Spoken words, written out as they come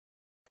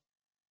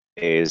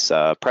today's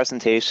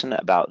presentation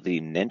about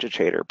the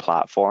NinjaTrader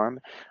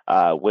platform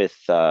with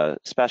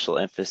special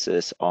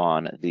emphasis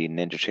on the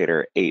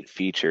NinjaTrader 8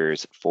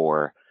 features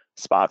for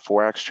spot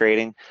Forex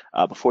trading.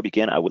 Before we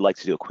begin, I would like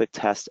to do a quick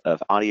test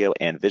of audio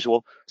and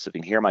visual. So if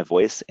you can hear my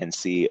voice and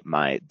see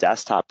my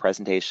desktop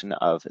presentation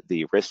of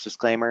the risk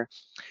disclaimer,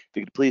 if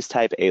you could please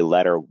type a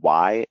letter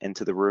Y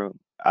into the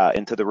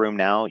room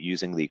now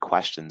using the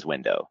questions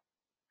window.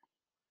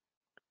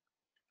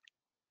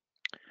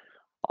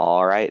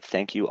 All right,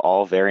 thank you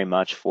all very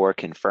much for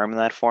confirming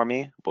that for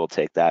me. We'll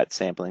take that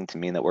sampling to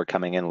mean that we're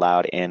coming in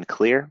loud and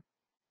clear.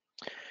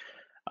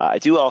 I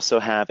do also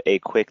have a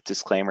quick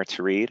disclaimer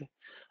to read.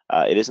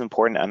 It is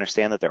important to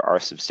understand that there are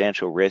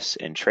substantial risks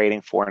in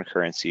trading foreign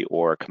currency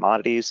or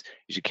commodities.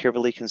 You should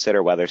carefully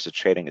consider whether such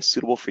trading is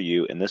suitable for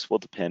you, and this will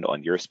depend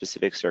on your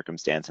specific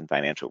circumstance and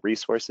financial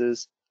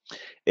resources.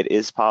 It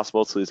is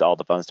possible to lose all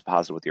the funds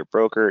deposited with your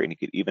broker, and you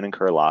could even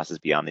incur losses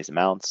beyond these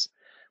amounts.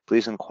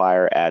 Please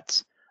inquire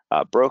at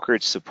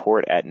brokerage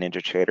support at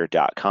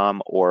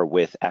ninjatrader.com or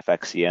with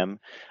FXCM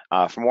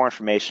for more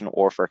information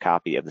or for a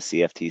copy of the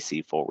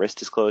CFTC full risk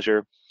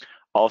disclosure.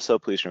 Also,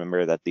 please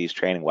remember that these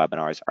training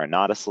webinars are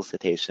not a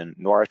solicitation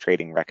nor a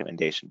trading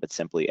recommendation, but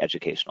simply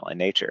educational in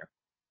nature.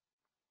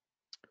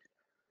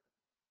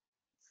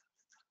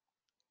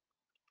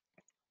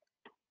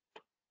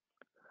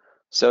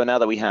 So now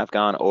that we have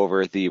gone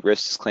over the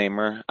risk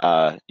disclaimer,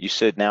 you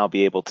should now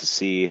be able to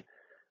see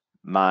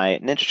my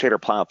NinjaTrader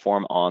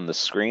platform on the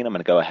screen. I'm going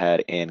to go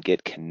ahead and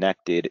get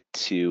connected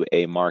to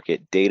a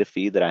market data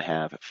feed that I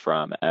have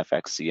from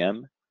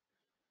FXCM.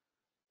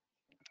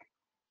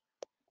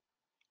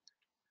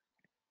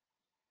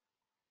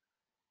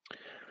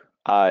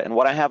 And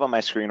what I have on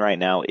my screen right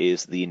now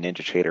is the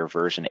NinjaTrader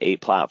version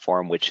 8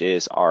 platform, which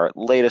is our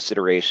latest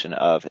iteration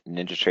of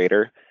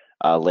NinjaTrader,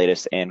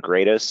 latest and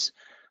greatest.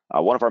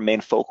 One of our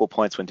main focal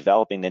points when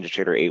developing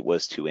NinjaTrader 8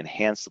 was to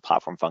enhance the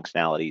platform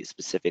functionality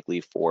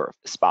specifically for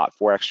spot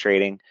Forex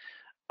trading.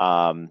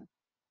 It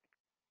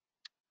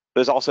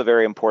was also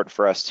very important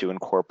for us to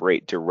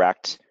incorporate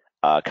direct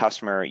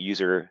customer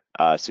user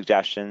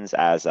suggestions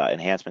as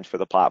enhancements for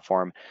the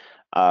platform.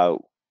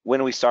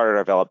 When we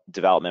started our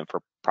development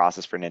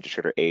process for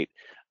NinjaTrader 8,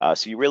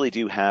 so you really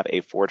do have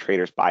a for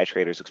traders by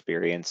traders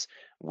experience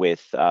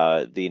with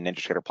the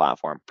NinjaTrader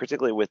platform,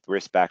 particularly with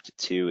respect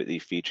to the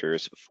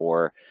features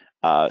for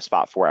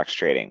spot Forex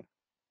trading.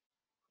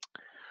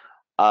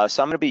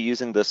 So I'm going to be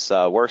using this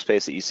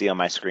workspace that you see on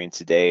my screen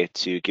today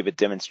to give a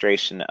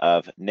demonstration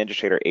of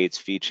NinjaTrader 8's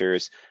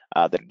features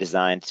that are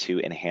designed to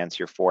enhance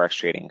your Forex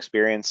trading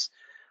experience.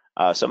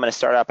 So I'm going to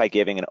start out by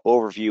giving an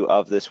overview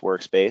of this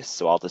workspace.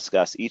 So I'll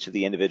discuss each of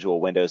the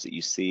individual windows that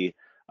you see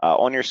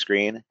on your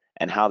screen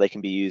and how they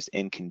can be used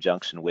in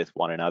conjunction with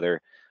one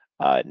another.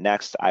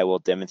 Next, I will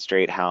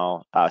demonstrate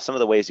how some of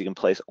the ways you can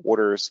place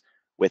orders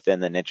within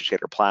the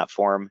NinjaTrader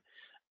platform.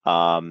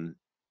 And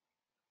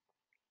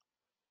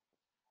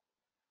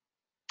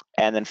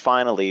then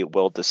finally,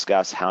 we'll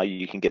discuss how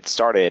you can get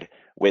started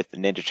with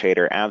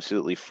NinjaTrader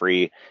absolutely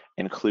free,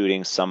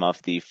 including some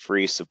of the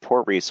free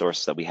support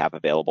resources that we have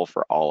available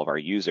for all of our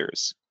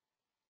users.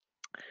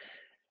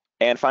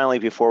 And finally,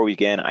 before we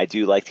begin, I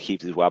do like to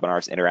keep these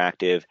webinars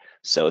interactive.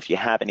 So if you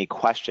have any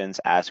questions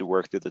as we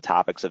work through the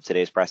topics of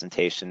today's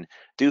presentation,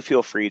 do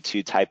feel free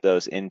to type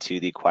those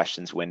into the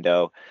questions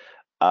window.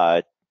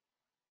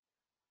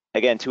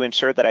 Again, to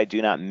ensure that I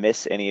do not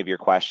miss any of your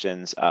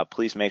questions,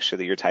 please make sure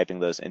that you're typing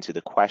those into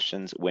the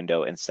questions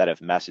window instead of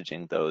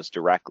messaging those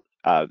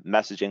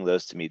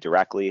to me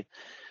directly.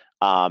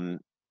 And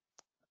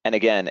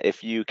again,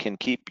 if you can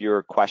keep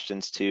your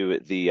questions to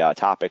the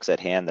topics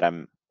at hand that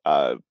I'm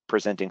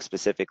presenting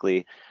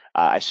specifically,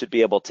 I should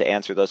be able to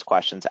answer those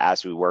questions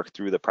as we work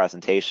through the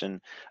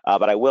presentation.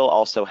 But I will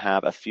also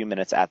have a few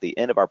minutes at the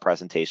end of our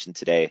presentation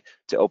today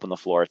to open the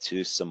floor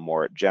to some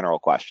more general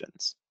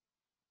questions.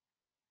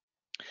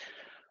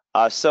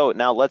 So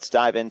now let's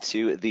dive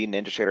into the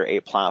NinjaTrader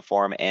 8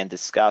 platform and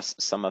discuss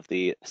some of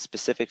the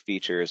specific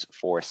features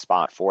for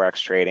spot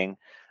Forex trading.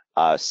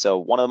 So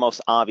one of the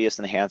most obvious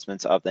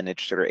enhancements of the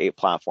NinjaTrader 8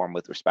 platform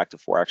with respect to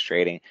Forex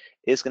trading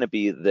is going to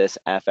be this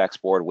FX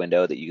board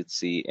window that you can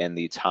see in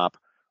the top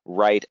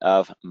right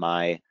of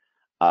my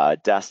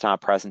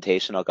desktop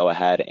presentation. I'll go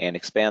ahead and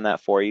expand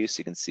that for you so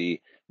you can see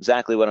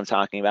exactly what I'm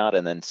talking about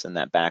and then send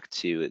that back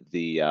to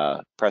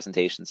the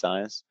presentation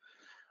size.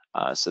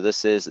 So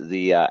this is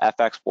the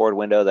FX board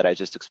window that I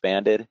just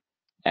expanded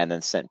and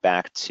then sent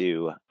back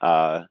to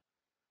the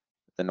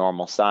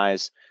normal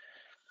size.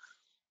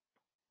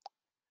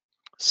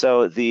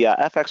 So the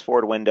FX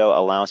board window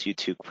allows you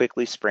to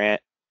quickly scan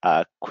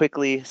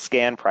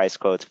price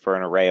quotes for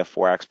an array of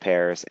Forex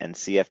pairs and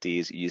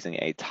CFDs using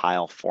a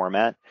tile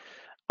format.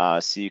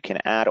 So you can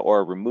add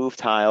or remove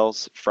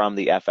tiles from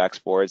the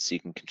FX board, so you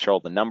can control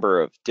the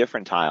number of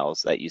different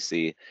tiles that you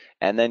see,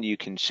 and then you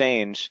can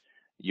change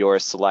your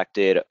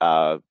selected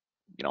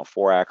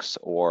Forex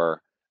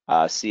or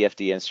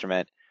CFD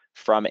instrument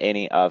from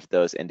any of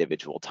those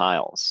individual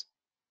tiles.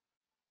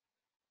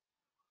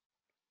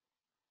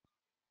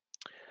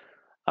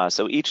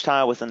 So each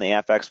tile within the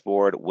FX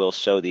board will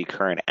show the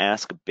current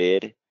ask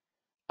bid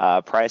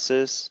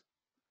prices.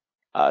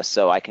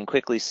 So I can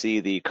quickly see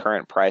the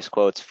current price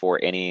quotes for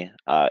any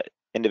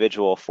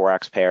individual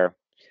Forex pair.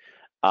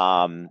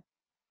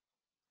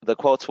 The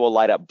quotes will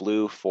light up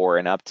blue for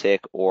an uptick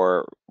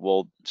or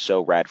will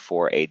show red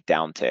for a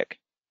downtick.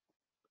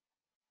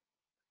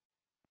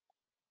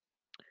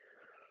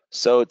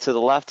 So to the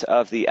left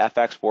of the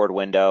FX board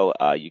window,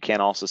 you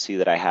can also see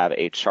that I have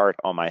a chart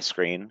on my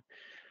screen.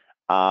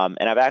 And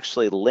I've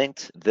actually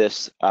linked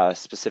this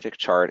specific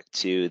chart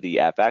to the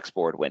FX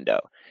board window.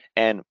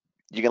 And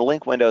you can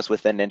link windows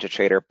within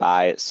NinjaTrader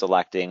by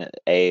selecting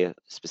a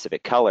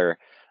specific color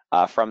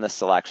from the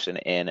selection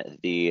in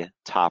the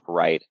top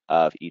right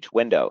of each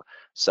window.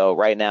 So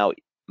right now,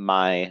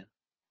 my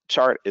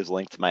chart is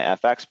linked to my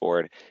FX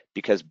board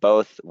because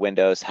both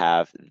windows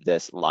have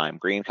this lime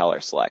green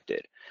color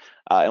selected.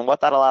 And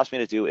what that allows me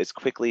to do is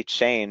quickly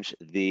change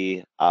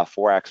the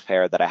Forex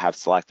pair that I have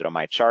selected on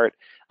my chart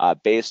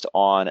based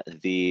on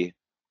the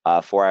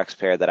Forex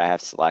pair that I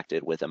have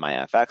selected within my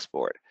FX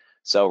board.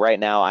 So right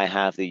now I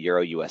have the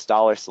Euro US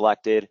dollar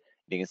selected.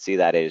 You can see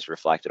that it is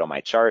reflected on my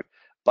chart.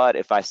 But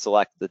if I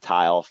select the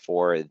tile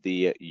for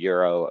the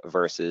Euro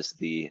versus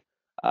the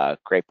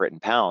Great Britain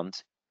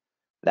pound,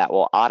 that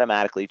will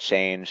automatically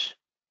change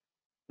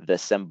the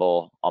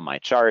symbol on my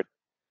chart,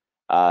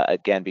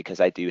 again,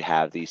 because I do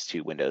have these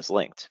two windows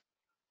linked.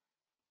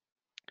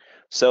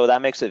 So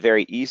that makes it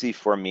very easy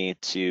for me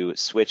to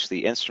switch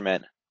the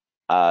instrument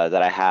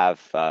that I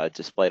have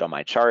displayed on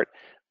my chart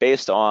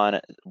based on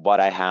what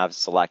I have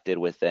selected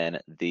within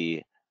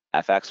the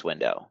FX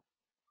window.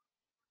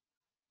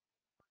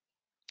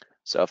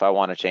 So if I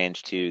want to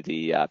change to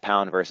the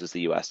pound versus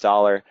the US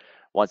dollar,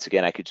 once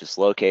again, I could just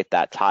locate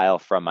that tile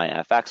from my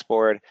FX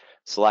board,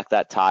 select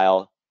that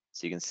tile.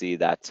 So you can see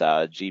that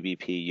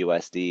GBP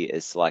USD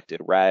is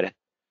selected red,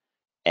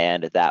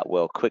 and that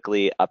will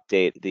quickly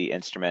update the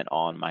instrument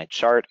on my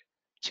chart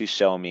to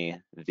show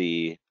me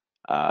the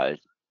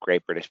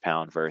Great British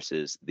Pound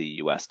versus the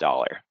US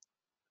dollar.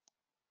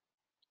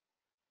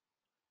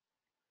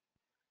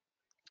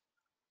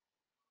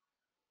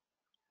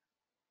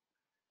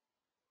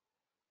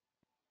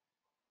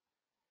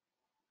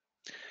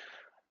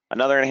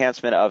 Another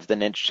enhancement of the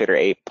NinjaTrader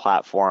 8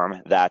 platform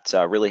that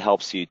really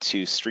helps you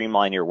to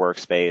streamline your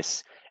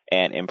workspace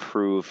and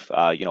improve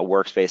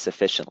workspace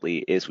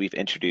efficiently is we've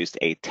introduced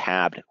a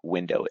tabbed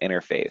window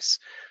interface.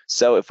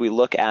 So if we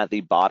look at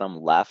the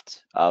bottom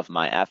left of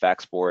my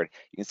FX board,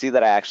 you can see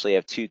that I actually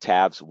have two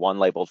tabs, one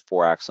labeled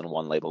Forex and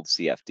one labeled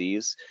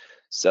CFDs.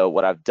 So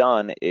what I've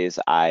done is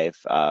I've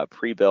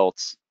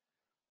pre-built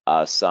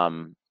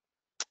some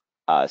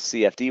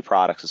CFD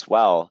products as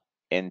well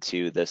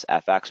into this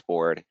FX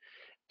board.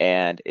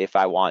 And if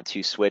I want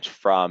to switch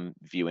from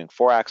viewing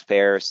Forex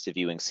pairs to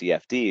viewing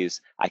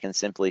CFDs, I can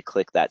simply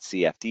click that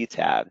CFD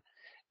tab,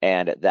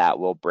 and that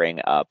will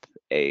bring up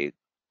a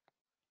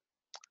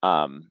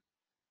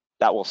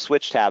that will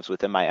switch tabs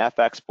within my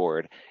FX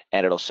board,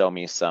 and it'll show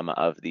me some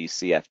of the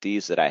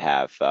CFDs that I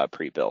have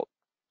pre-built.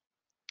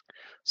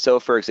 So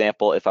for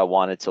example, if I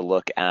wanted to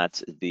look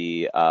at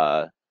the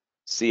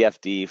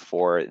CFD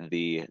for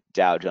the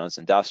Dow Jones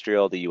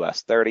Industrial, the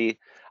US 30,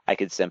 I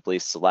could simply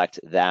select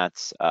that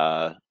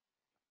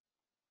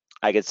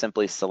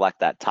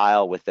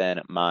tile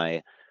within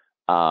my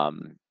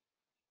FX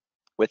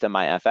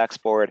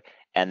board,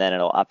 and then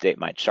it'll update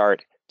my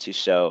chart to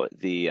show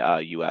the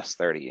US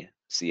 30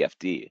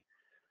 CFD.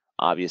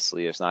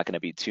 Obviously, there's not going to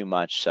be too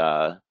much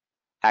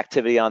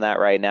activity on that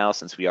right now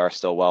since we are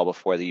still well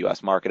before the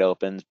US market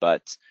opens,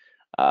 but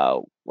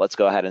let's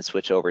go ahead and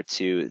switch over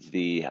to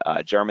the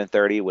German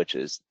 30, which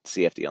is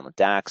CFD on the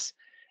DAX,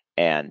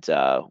 and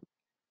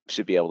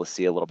should be able to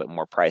see a little bit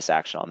more price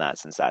action on that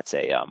since that's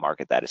a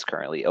market that is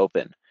currently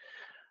open.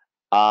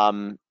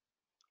 I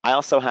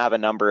also have a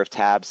number of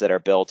tabs that are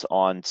built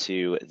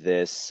onto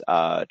this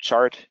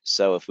chart.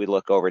 So if we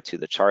look over to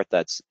the chart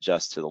that's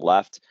just to the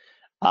left,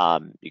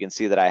 you can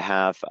see that I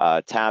have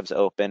tabs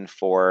open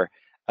for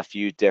a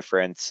few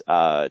different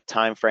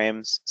time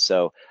frames.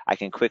 So I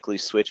can quickly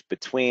switch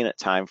between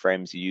time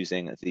frames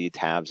using the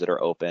tabs that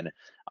are open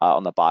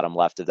on the bottom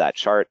left of that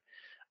chart.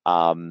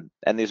 And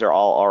these are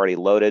all already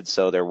loaded,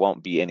 so there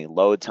won't be any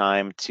load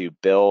time to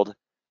build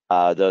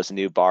those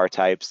new bar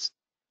types.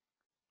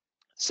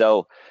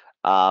 So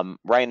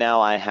right now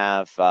I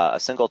have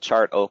a single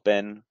chart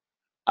open,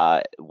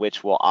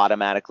 which will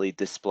automatically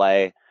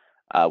display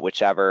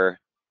whichever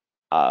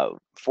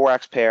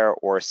Forex pair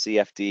or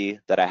CFD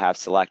that I have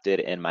selected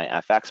in my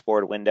FX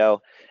board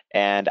window.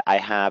 And I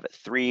have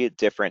three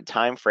different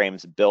time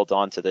frames built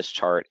onto this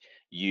chart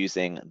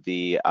using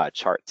the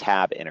chart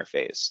tab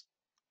interface.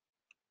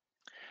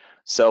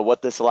 So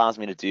what this allows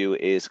me to do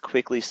is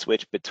quickly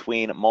switch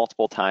between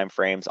multiple time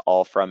frames,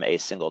 all from a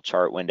single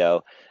chart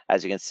window.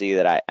 As you can see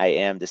that I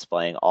am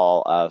displaying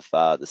all of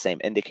the same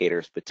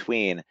indicators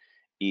between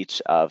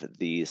each of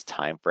these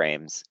time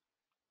frames.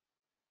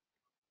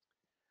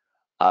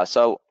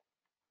 So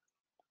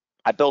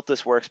I built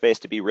this workspace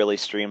to be really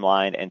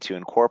streamlined and to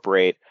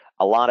incorporate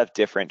a lot of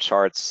different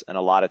charts and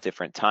a lot of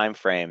different time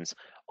frames,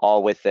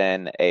 all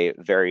within a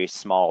very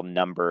small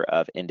number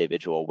of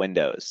individual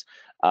windows.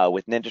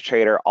 With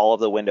NinjaTrader, all of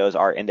the windows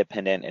are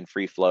independent and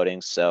free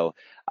floating, so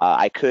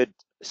I could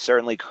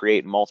certainly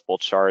create multiple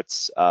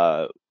charts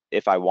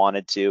if I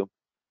wanted to.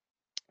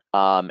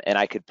 And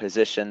I could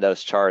position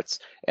those charts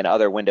in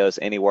other windows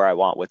anywhere I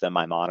want within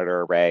my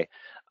monitor array.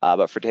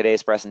 But for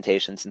today's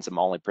presentation, since I'm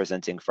only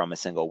presenting from a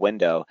single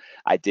window,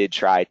 I did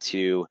try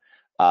to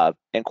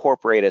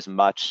incorporate as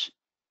much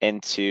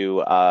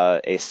into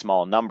a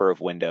small number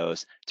of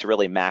windows to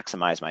really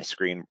maximize my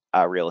screen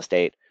real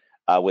estate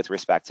with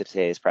respect to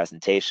today's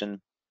presentation.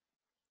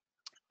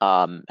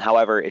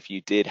 However, if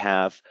you did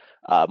have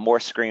more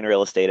screen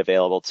real estate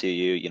available to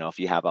you, if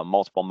you have a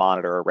multiple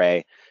monitor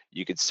array,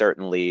 you could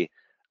certainly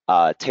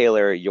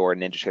tailor your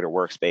NinjaTrader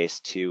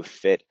workspace to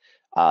fit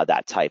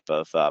that type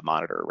of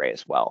monitor array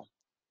as well.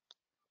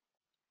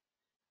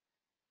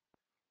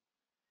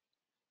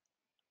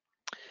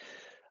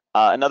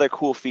 Another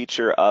cool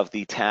feature of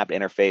the tab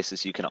interface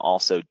is you can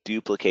also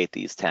duplicate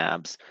these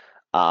tabs,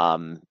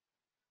 and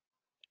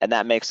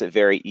that makes it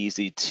very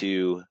easy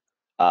to,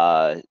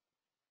 as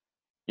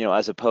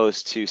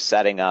opposed to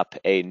setting up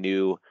a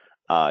new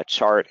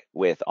chart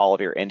with all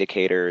of your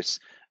indicators,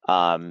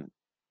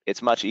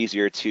 it's much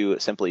easier to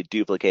simply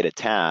duplicate a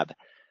tab.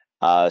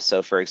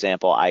 So for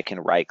example, I can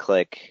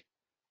right-click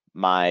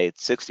my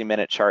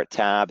 60-minute chart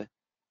tab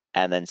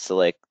and then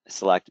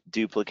select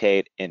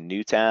duplicate in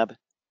new tab.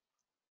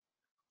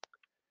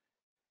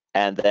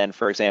 And then,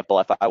 for example,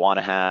 if I want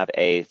to have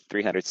a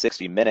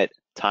 360-minute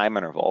time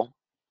interval,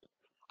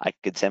 I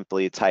could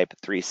simply type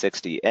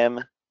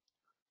 360M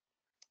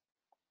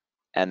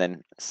and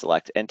then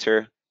select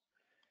enter.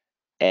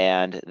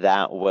 And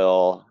that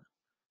will,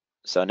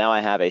 so now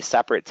I have a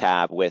separate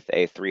tab with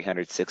a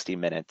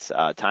 360-minute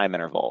time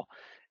interval.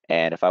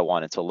 And if I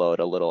wanted to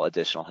load a little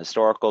additional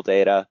historical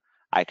data,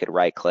 I could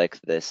right-click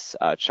this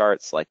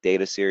chart, select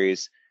data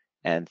series,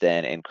 and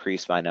then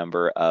increase my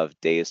number of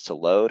days to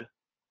load.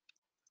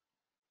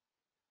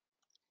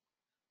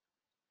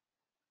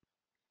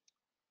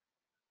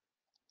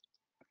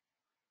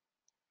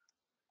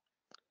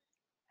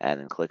 And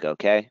then click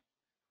OK.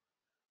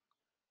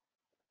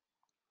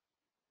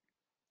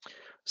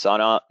 So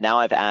now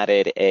I've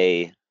added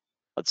a,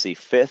 let's see,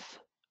 5th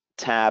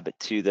tab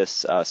to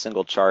this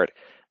single chart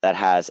that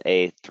has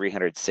a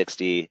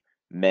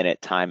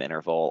 360-minute time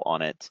interval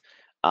on it.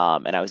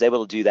 And I was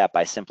able to do that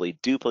by simply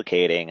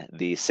duplicating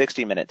the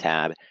 60-minute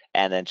tab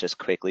and then just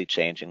quickly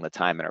changing the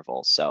time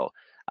interval. So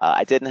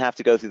I didn't have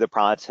to go through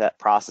the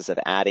process of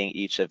adding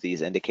each of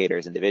these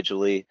indicators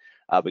individually.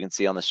 We can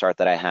see on the chart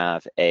that I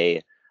have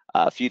a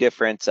few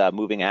different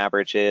moving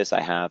averages.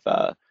 I have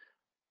a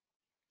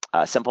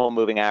simple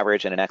moving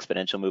average and an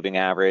exponential moving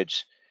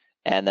average.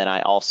 And then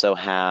I also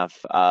have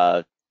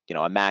a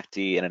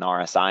MACD and an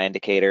RSI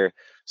indicator.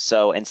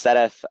 So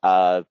instead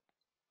of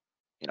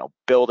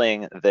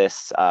building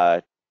this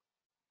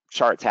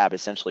chart tab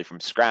essentially from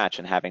scratch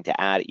and having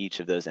to add each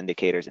of those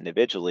indicators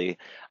individually,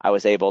 I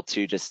was able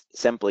to just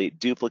simply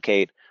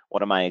duplicate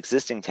one of my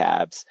existing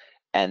tabs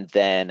and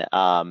then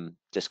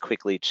just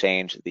quickly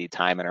change the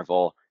time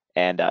interval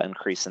and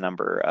increase the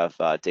number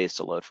of days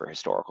to load for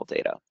historical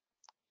data.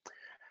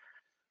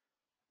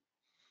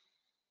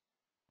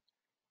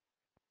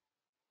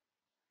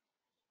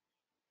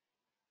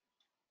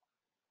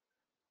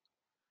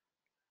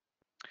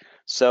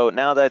 So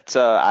now that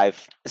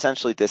I've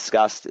essentially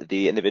discussed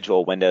the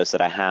individual windows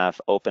that I have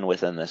open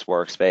within this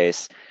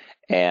workspace,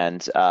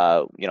 and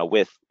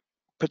with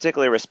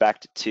particular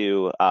respect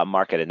to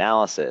market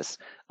analysis,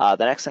 the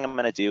next thing I'm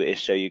going to do is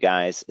show you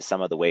guys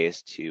some of the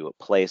ways to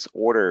place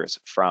orders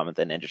from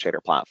the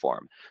NinjaTrader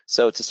platform.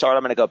 So to start,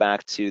 I'm going to go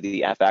back to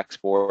the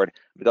FX board.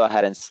 I'm going to go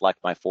ahead and select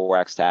my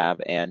Forex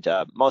tab, and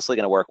mostly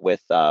going to work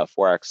with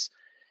Forex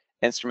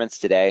instruments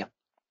today.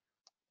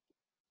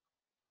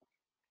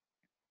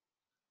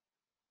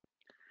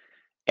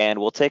 And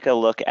we'll take a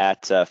look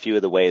at a few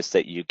of the ways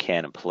that you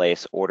can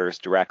place orders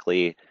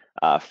directly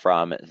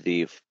from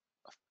the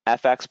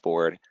FX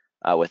board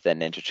within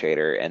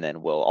NinjaTrader, and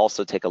then we'll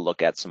also take a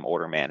look at some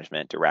order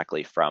management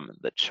directly from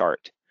the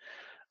chart.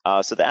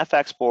 So the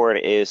FX board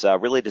is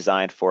really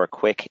designed for a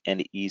quick,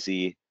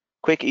 easy,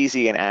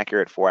 and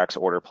accurate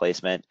Forex order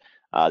placement.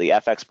 The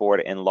FX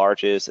board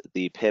enlarges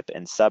the pip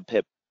and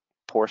sub-pip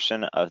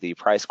portion of the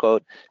price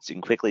quote, so you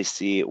can quickly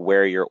see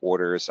where your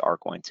orders are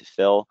going to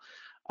fill.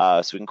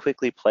 So we can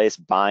quickly place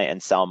buy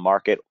and sell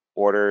market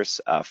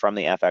orders from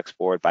the FX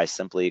board by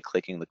simply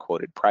clicking the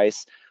quoted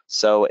price.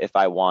 So if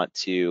I want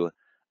to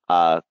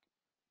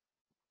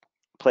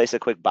place a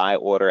quick buy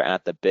order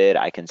at the bid,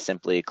 I can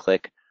simply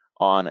click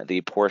on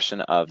the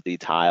portion of the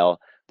tile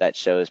that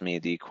shows me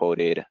the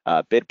quoted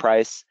bid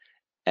price,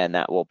 and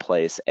that will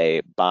place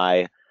a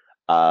buy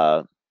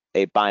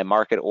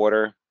market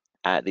order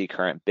at the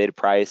current bid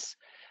price.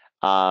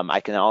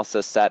 I can also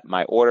set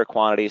my order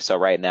quantity. So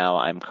right now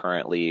I'm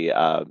currently,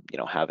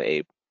 have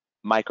a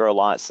micro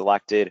lot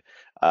selected.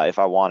 If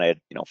I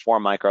wanted, 4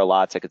 micro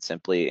lots, I could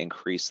simply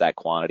increase that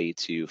quantity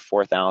to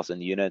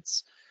 4,000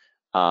 units.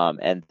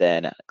 and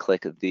then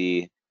click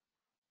the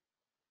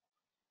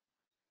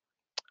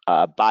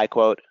buy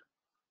quote,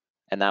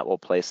 and that will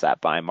place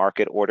that buy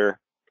market order.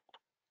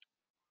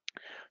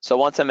 So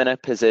once I'm in a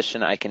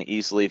position, I can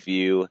easily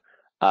view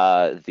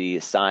the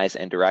size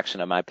and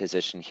direction of my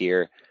position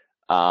here.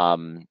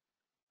 So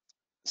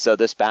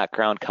this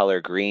background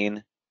color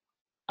green,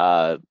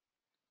 so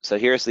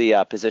here's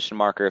the position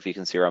marker. If you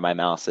can see where my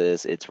mouse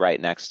is, it's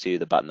right next to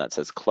the button that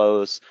says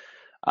close.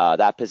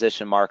 That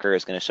position marker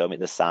is going to show me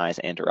the size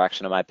and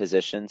direction of my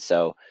position.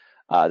 So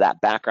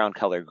that background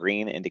color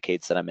green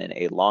indicates that I'm in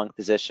a long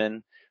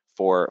position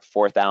for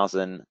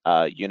 4,000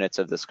 units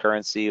of this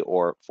currency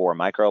or 4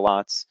 micro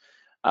lots.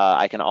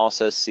 I can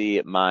also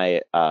see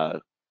my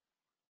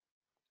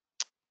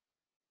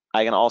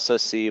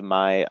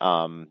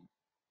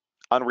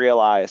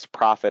unrealized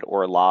profit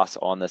or loss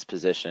on this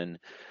position.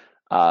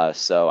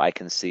 So I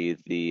can see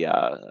the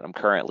I'm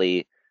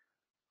currently,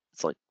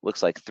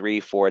 looks like 3,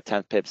 4,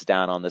 10 pips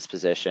down on this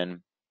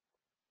position.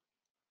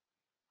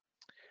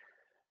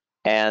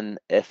 And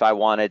if I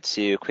wanted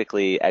to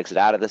quickly exit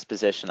out of this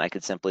position, I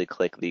could simply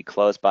click the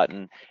close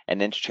button,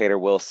 and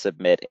NinjaTrader will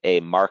submit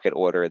a market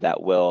order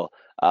that will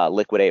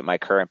liquidate my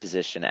current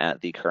position at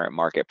the current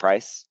market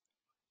price.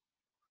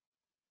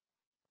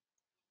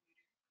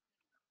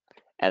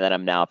 And then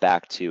I'm now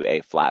back to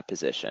a flat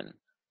position.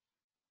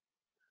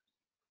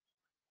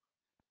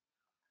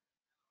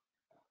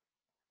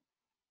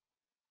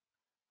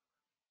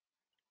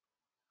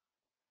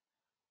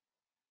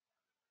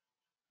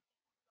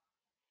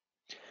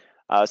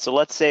 So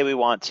let's say we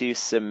want to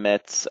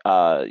submit,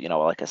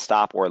 like a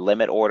stop or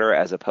limit order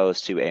as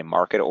opposed to a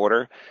market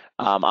order.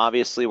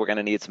 Obviously, we're going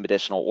to need some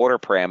additional order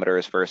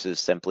parameters versus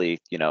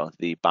simply,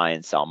 the buy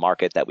and sell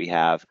market that we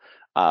have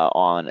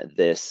on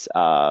this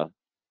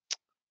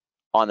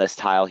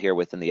tile here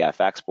within the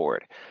FX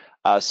board.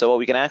 So what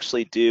we can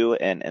actually do,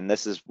 and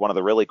this is one of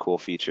the really cool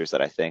features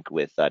that I think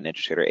with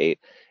NinjaTrader 8,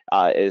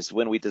 is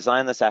when we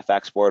designed this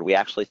FX board, we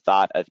actually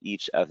thought of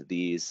each of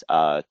these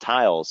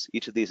tiles,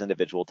 each of these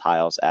individual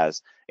tiles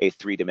as a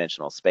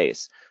 3-dimensional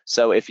space.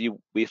 So if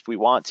we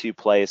want to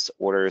place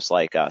orders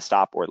like a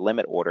stop or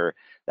limit order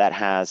that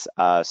has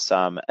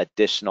some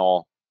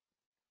additional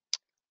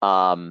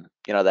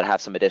that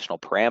have some additional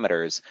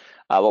parameters,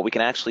 what we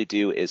can actually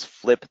do is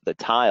flip the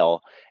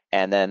tile,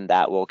 and then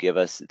that will give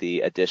us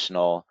the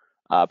additional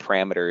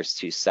parameters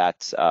to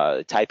set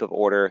type of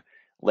order,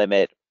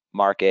 limit,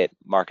 market,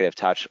 market of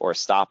touch, or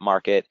stop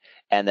market,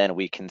 and then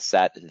we can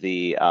set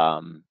the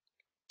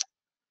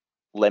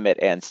limit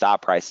and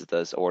stop price of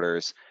those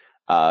orders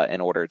in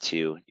order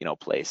to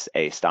place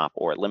a stop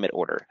or limit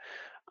order.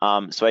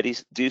 So I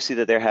do see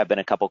that there have been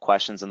a couple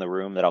questions in the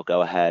room that I'll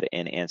go ahead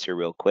and answer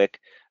real quick.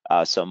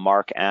 So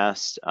Mark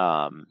asked,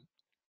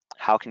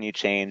 how can you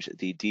change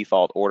the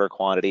default order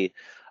quantity?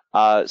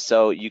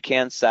 So you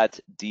can set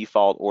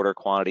default order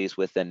quantities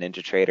within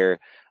NinjaTrader.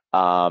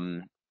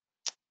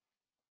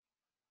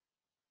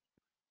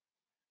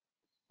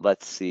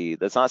 Let's see,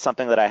 that's not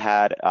something that I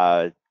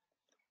had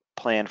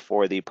planned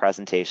for the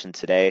presentation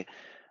today,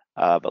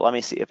 but let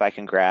me see if I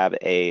can grab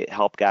a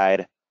help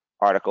guide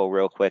article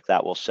real quick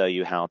that will show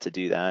you how to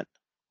do that.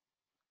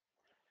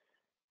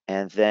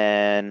 And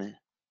then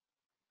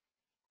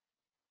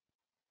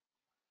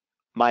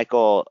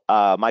Michael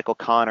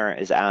Connor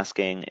is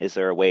asking, is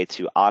there a way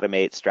to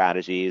automate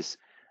strategies?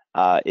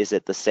 Is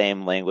it the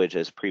same language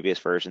as previous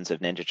versions of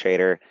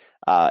NinjaTrader?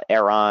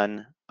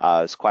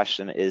 Aaron's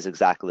question is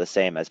exactly the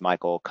same as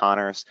Michael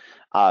Connor's.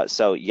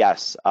 So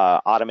yes,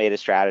 automated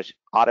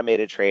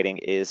trading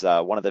is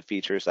one of the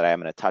features that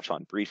I'm going to touch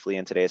on briefly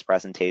in today's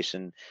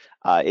presentation.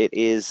 It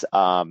is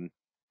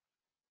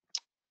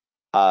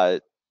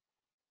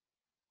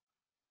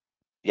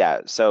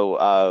yeah,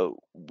 so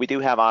we do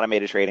have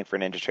automated trading for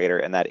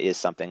NinjaTrader, and that is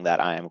something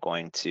that I am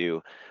going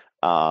to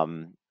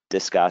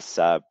discuss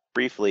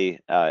briefly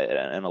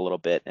in a little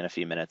bit, in a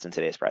few minutes in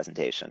today's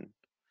presentation.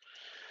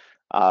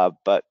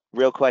 But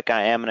real quick,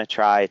 I am going to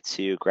try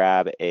to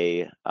grab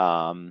a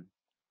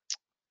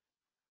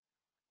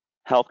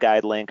help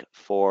guide link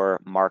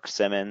for Mark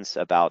Simmons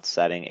about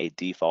setting a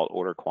default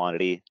order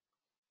quantity.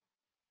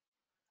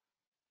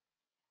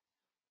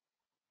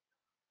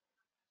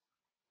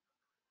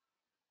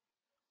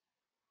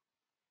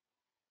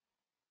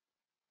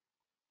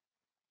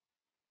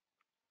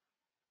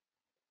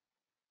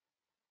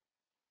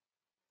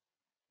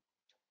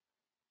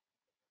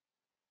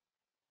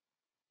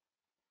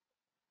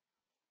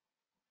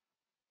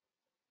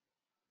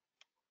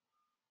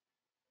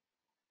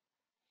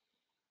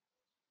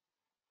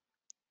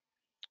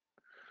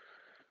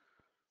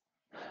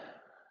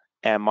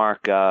 And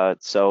Mark,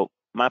 so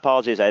my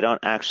apologies, I don't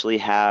actually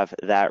have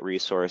that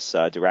resource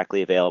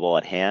directly available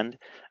at hand,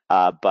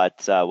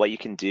 but what you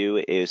can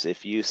do is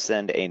if you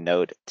send a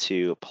note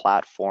to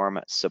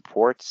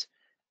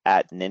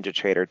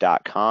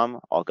platformsupport@ninjatrader.com,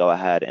 I'll go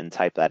ahead and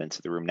type that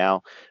into the room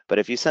now, but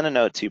if you send a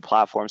note to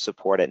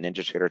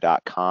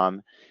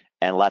platformsupport@ninjatrader.com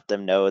and let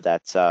them know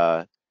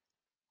that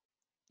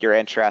you're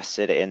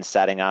interested in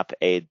setting up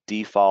a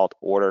default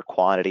order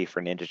quantity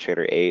for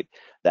NinjaTrader 8,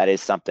 that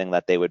is something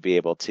that they would be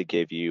able to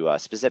give you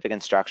specific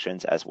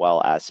instructions as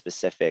well as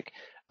specific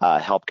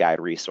help guide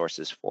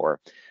resources for.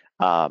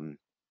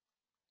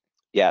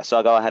 Yeah, so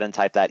I'll go ahead and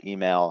type that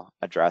email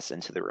address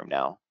into the room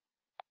now.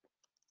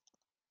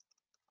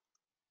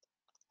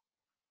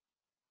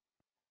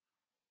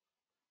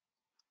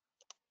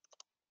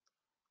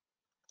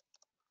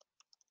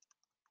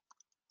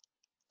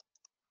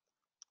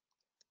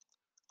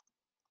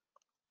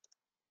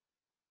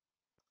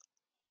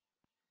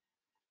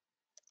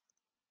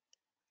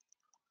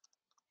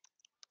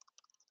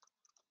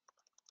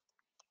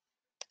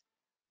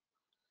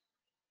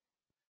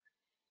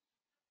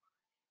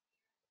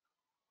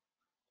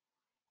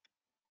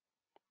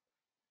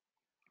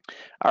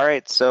 All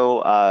right,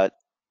 so I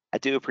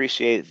do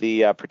appreciate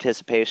the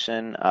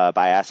participation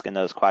by asking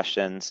those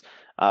questions.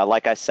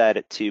 Like I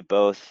said to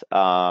both,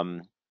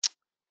 hold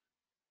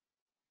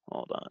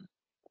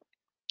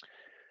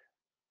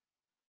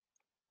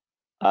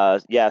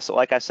on. Yeah, so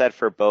like I said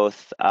for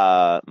both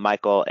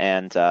Michael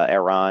and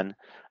Eran,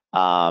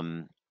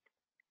 I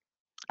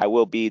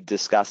will be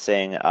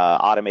discussing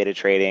automated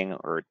trading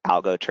or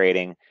algo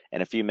trading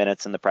in a few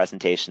minutes in the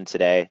presentation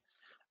today.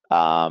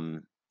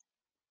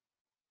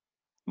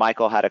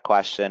 Michael had a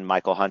question.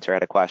 Michael Hunter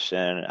had a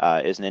question.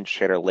 Is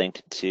NinjaTrader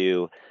linked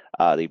to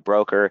the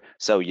broker?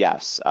 So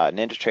yes,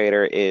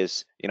 NinjaTrader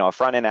is a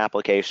front-end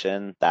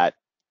application that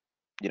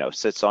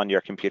sits on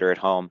your computer at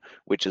home,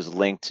 which is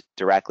linked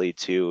directly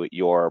to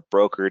your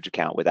brokerage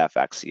account with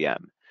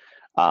FXCM.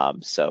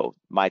 So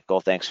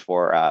Michael, thanks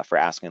for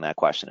asking that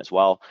question as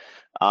well.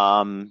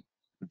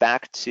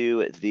 Back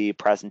to the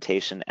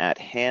presentation at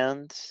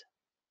hand.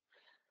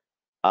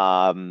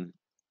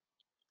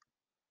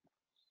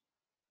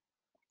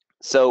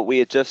 So we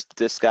had just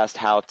discussed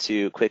how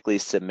to quickly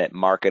submit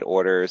market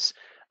orders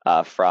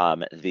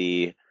from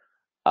the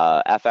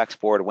FX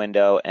board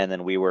window, and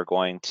then we were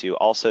going to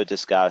also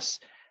discuss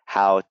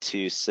how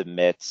to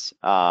submit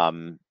stop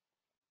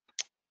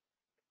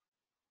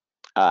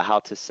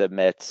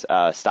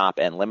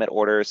and limit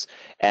orders.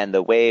 And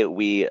the way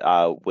we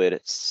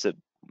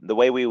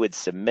would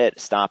submit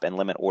stop and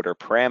limit order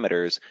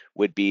parameters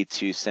would be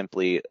to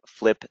simply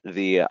flip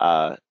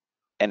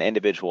an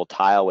individual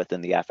tile within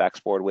the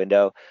FX board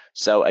window.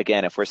 So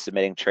again, if we're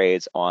submitting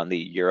trades on the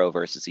euro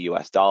versus the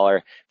US dollar,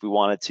 if we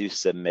wanted to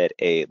submit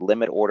a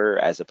limit order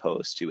as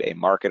opposed to a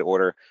market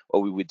order,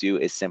 what we would do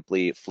is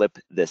simply flip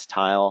this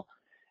tile,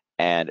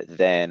 and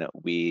then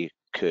we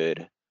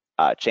could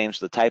change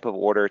the type of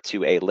order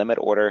to a limit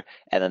order,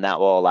 and then that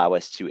will allow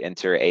us to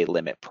enter a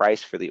limit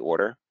price for the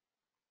order.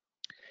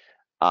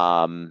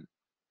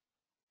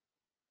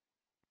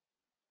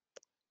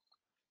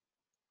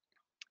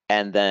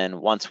 And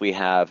then once we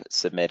have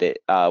selected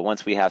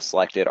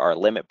our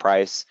limit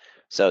price,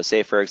 so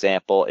say for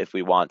example, if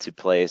we want to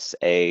place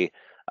a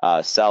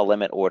sell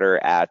limit order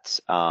at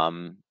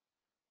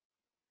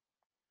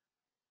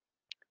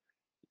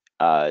at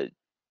a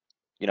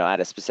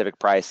specific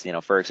price,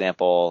 for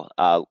example,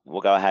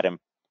 we'll go ahead and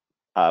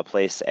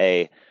place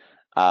a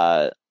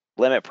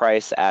limit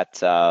price at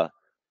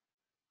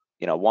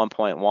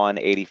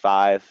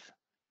 1.185.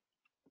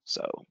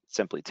 So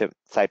simply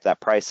type that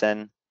price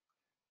in.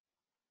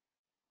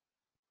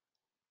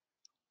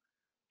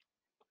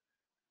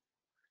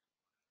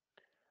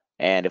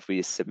 And if we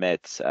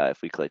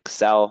if we click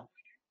sell,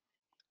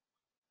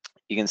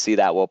 you can see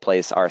that we'll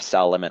place our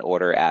sell limit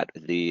order at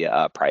the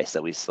price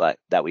that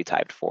we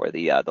typed for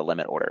the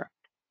limit order.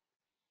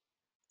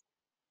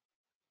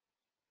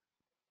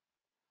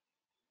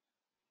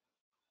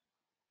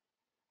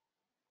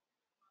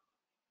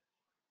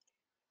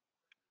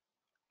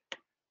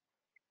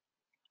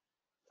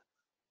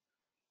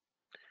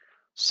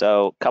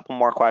 So a couple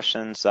more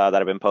questions that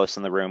have been posted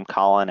in the room.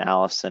 Colin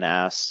Allison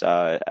asked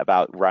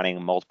about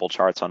running multiple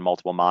charts on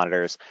multiple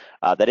monitors.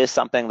 That is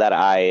something that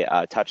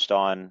I touched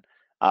on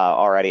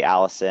already,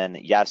 Allison.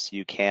 Yes,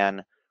 you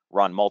can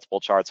run multiple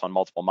charts on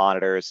multiple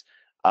monitors.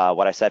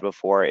 What I said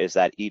before is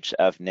that each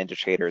of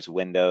NinjaTrader's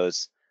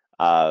windows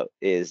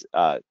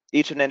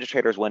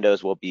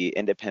will be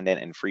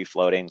independent and free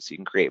floating, so you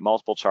can create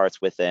multiple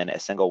charts within a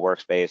single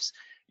workspace.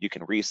 You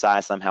can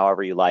resize them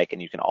however you like,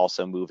 and you can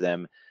also move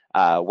them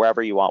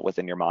wherever you want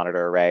within your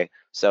monitor array.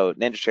 So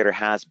NinjaTrader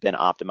has been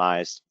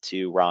optimized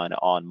to run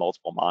on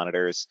multiple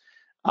monitors.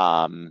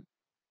 And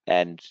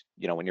when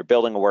you're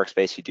building a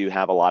workspace, you do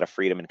have a lot of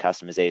freedom and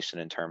customization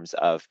in terms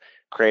of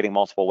creating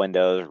multiple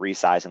windows,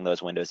 resizing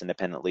those windows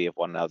independently of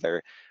one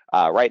another.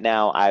 Right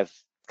now, I've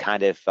tried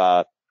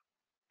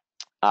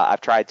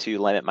to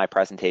limit my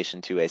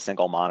presentation to a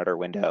single monitor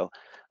window.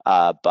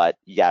 But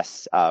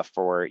yes,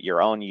 for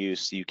your own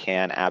use, you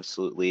can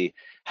absolutely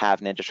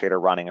have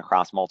NinjaTrader running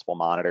across multiple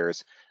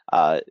monitors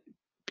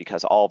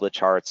because all the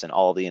charts and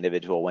all the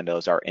individual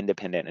windows are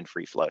independent and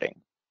free floating.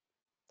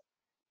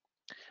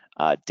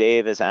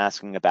 Dave is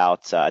asking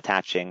about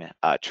attaching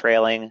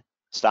trailing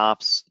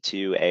stops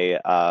to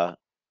a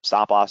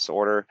stop loss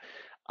order.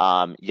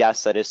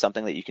 Yes, that is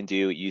something that you can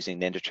do using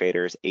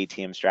NinjaTrader's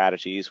ATM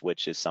strategies,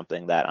 which is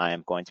something that I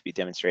am going to be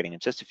demonstrating in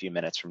just a few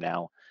minutes from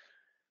now.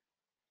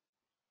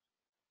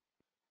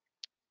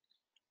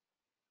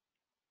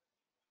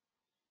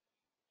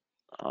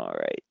 All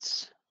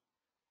right.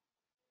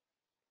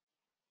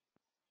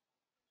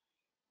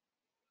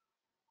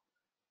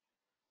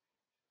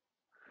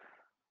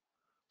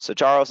 So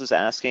Charles is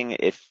asking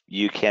if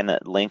you can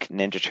link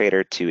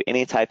NinjaTrader to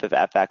any type of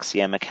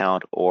FXCM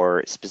account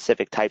or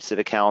specific types of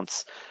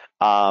accounts.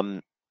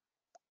 So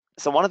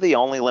one of the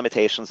only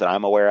limitations that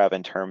I'm aware of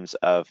in terms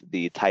of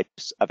the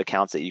types of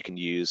accounts that you can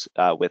use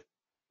with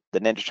the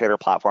NinjaTrader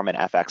platform and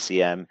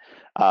FXCM,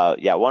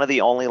 yeah, one of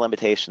the only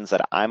limitations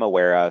that I'm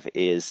aware of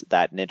is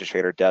that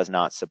NinjaTrader does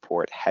not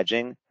support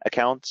hedging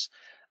accounts.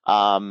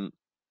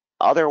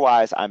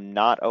 Otherwise, I'm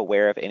not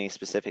aware of any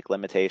specific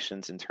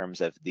limitations in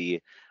terms of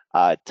the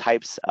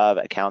types of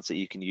accounts that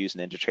you can use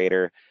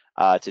NinjaTrader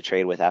to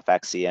trade with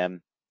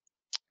FXCM.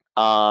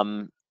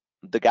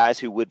 The guys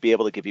who would be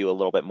able to give you a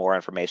little bit more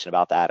information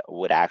about that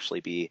would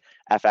actually be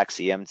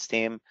FXCM's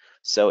team.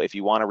 So if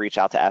you want to reach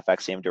out to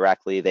FXCM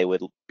directly, they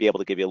would be able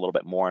to give you a little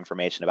bit more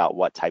information about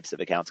what types of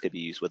accounts could be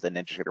used with the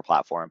NinjaTrader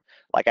platform.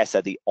 Like I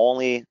said, the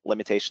only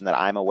limitation that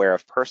I'm aware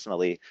of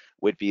personally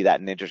would be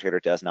that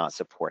NinjaTrader does not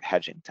support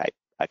hedging type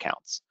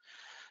accounts.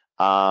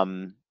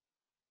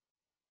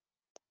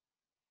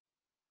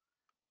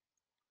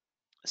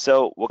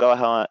 So we'll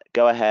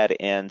go ahead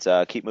and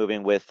keep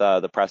moving with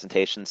the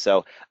presentation.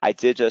 So I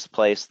did just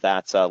place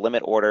that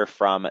limit order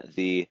from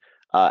the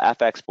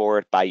FX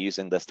board by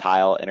using this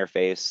tile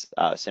interface,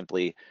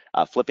 simply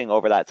flipping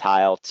over that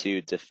tile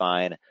to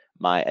define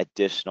my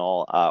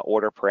additional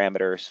order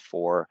parameters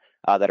for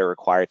that are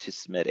required to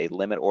submit a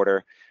limit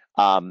order.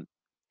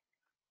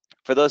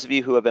 For those of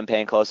you who have been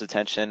paying close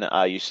attention,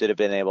 you should have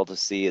been able to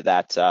see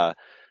that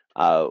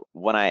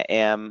when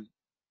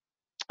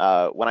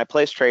I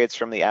place trades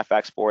from the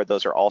FX board,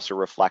 those are also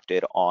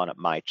reflected on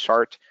my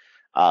chart.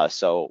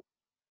 So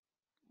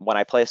when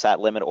I place that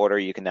limit order,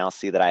 you can now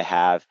see that I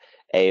have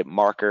a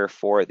marker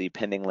for the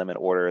pending limit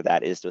order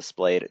that is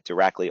displayed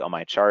directly on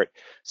my chart.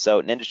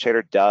 So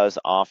NinjaTrader does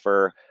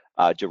offer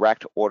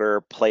direct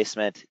order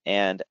placement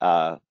and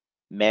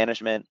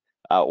management,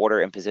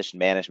 order and position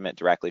management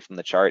directly from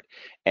the chart.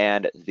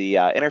 And the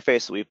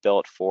interface that we've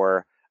built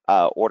for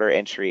order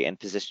entry and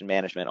position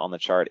management on the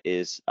chart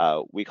is,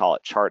 we call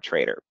it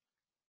ChartTrader.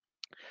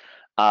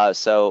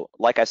 So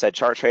like I said,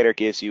 ChartTrader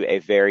gives you a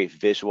very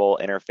visual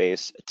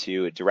interface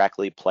to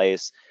directly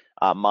place,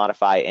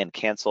 modify, and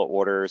cancel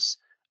orders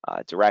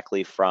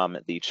directly from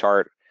the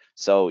chart.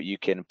 So you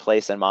can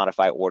place and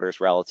modify orders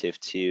relative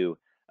to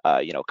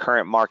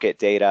current market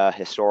data,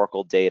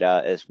 historical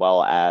data, as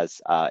well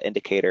as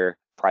indicator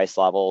price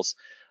levels.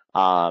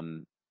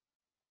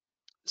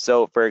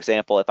 So for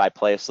example, if I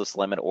place this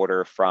limit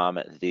order from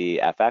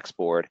the FX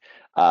board,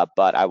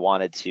 but I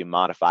wanted to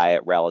modify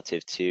it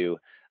relative to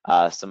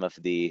some of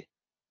the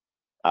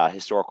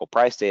historical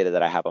price data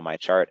that I have on my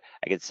chart,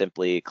 I could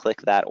simply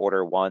click that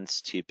order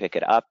once to pick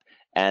it up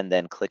and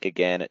then click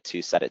again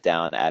to set it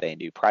down at a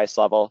new price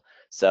level.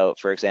 So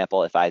for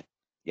example, if I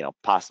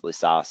possibly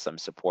saw some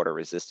support or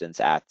resistance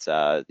at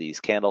these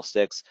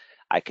candlesticks,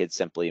 I could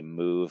simply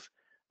move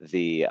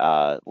the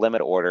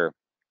limit order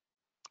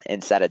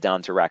and set it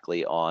down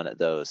directly on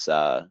those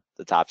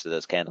the tops of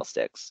those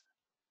candlesticks.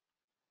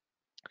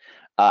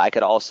 I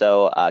could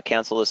also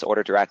cancel this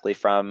order directly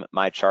from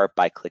my chart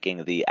by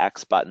clicking the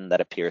X button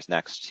that appears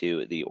next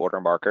to the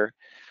order marker.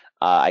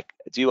 I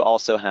do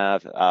also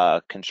have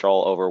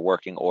control over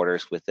working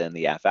orders within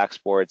the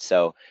FX board.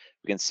 So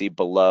we can see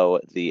below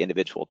the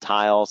individual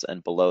tiles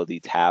and below the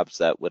tabs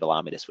that would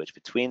allow me to switch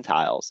between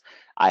tiles,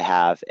 I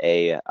have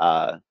a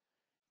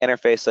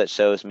interface that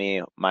shows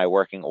me my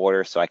working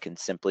order. So I can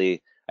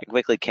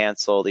quickly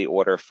cancel the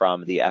order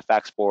from the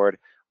FX board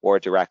or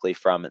directly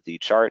from the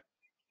chart.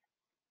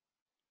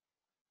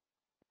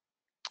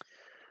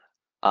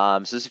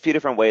 So there's a few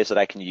different ways that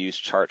I can use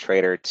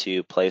ChartTrader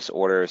to place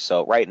orders.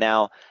 So right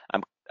now,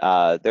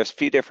 there's a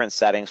few different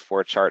settings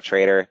for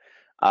ChartTrader.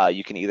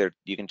 You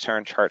can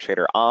turn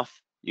ChartTrader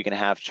off. You can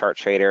have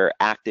ChartTrader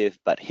active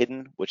but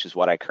hidden, which is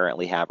what I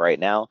currently have right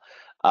now.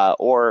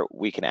 Or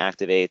we can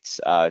activate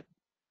the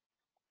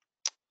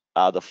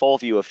full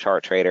view of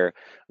ChartTrader,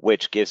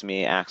 which gives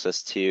me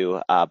access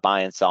to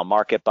buy and sell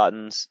market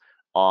buttons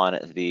on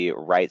the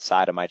right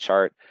side of my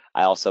chart.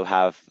 I also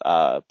have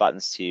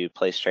buttons to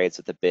place trades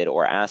at the bid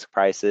or ask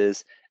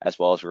prices, as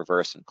well as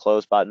reverse and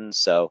close buttons.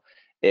 So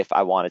if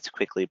I wanted to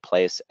quickly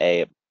place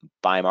a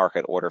buy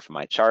market order for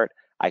my chart,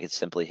 I could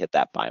simply hit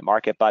that buy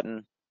market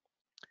button,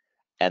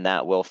 and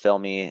that will fill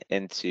me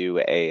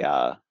into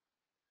a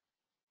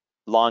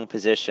long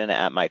position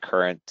at my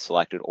current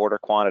selected order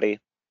quantity.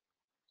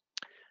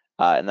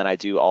 And then I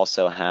do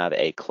also have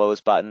a close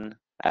button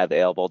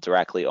available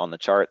directly on the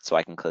chart, so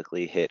I can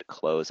quickly hit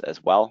close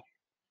as well.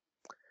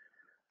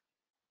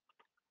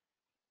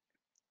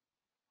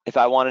 If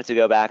I wanted to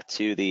go back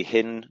to the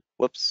hidden,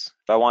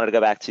 if I wanted to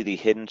go back to the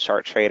hidden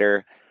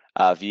ChartTrader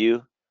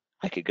view,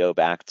 I could go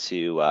back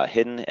to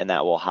hidden, and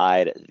that will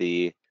hide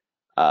the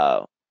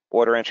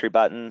order entry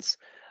buttons,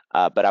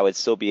 but I would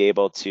still be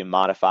able to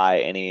modify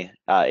any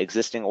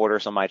existing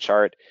orders on my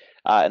chart.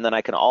 And then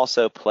I can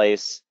also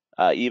place,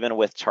 even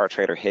with chart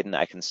trader hidden,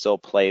 I can still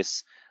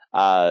place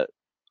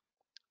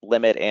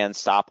limit and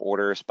stop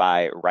orders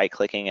by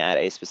right-clicking at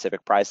a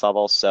specific price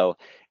level. So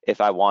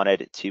if I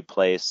wanted to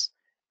place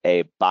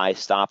a buy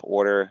stop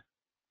order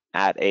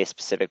at a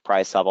specific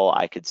price level,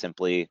 I could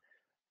simply,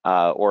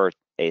 so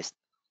if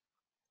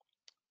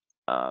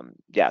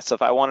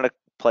I wanted to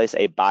place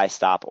a buy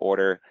stop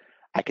order,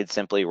 I could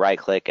simply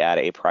right-click at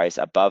a price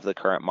above the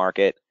current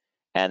market,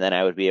 and then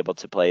I would be able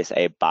to place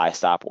a buy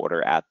stop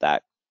order at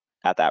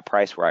that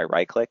price where I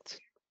right-clicked.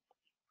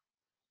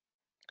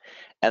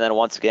 And then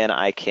once again,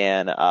 I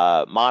can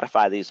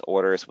modify these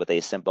orders with a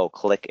simple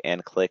click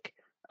and click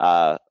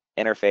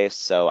interface.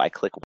 So I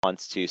click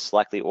once to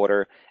select the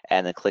order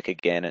and then click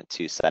again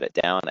to set it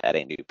down at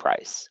a new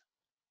price.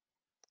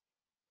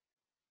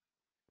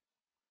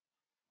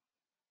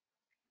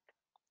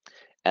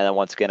 And then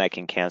once again, I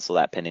can cancel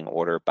that pending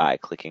order by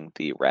clicking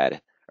the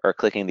red or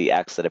clicking the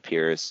X that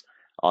appears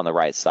on the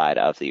right side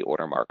of the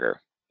order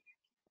marker.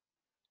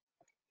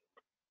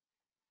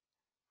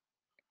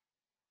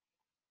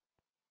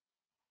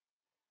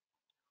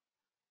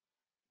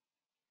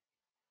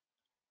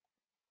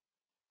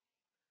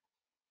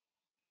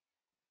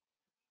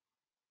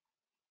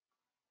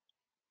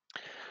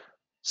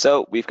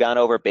 So we've gone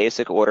over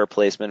basic order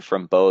placement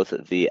from both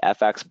the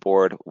FX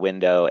board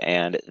window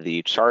and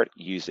the chart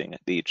using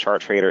the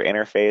chart trader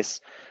interface.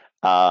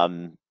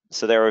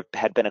 So there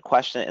had been a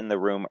question in the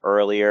room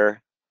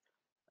earlier.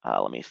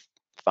 Let me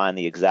find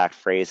the exact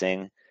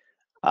phrasing.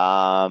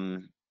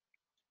 So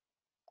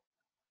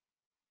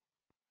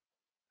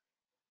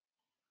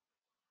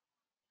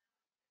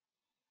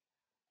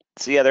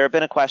yeah, there had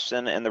been a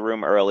question in the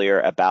room earlier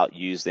about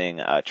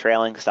using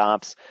trailing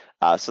stops.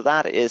 So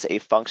that is a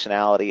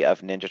functionality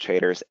of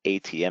NinjaTrader's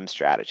ATM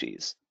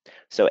strategies.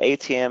 So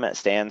ATM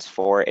stands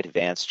for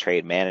Advanced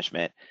Trade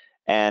Management.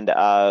 And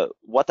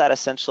what that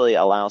essentially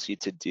allows you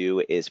to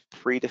do is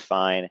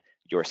predefine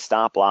your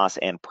stop loss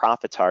and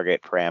profit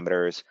target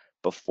parameters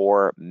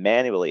before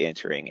manually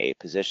entering a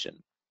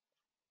position.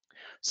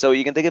 So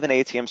you can think of an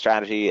ATM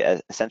strategy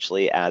as,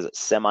 essentially as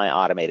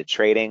semi-automated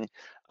trading.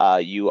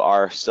 You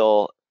are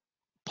still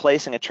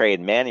placing a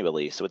trade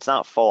manually, so it's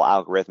not full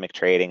algorithmic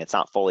trading, it's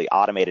not fully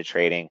automated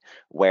trading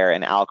where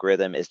an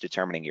algorithm is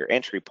determining your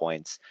entry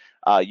points.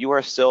 You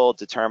are still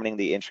determining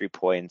the entry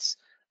points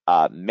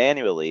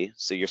manually,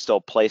 so you're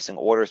still placing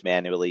orders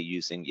manually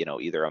using,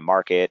 either a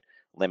market,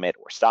 limit,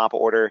 or stop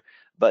order.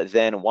 But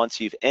then once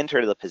you've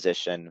entered the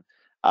position,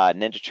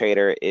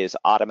 NinjaTrader is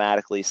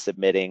automatically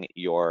submitting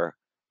your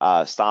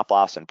stop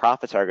loss and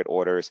profit target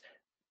orders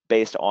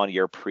based on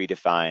your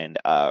predefined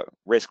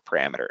risk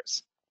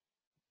parameters.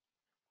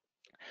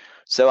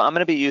 So I'm going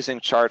to be using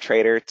chart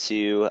trader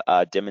to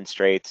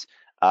demonstrate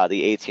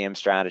the ATM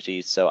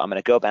strategy. So I'm going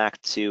to go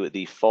back to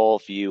the full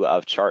view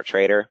of chart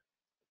trader.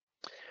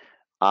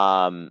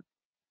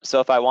 So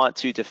if I want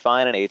to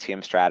define an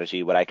ATM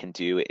strategy, what I can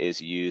do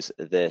is use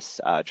this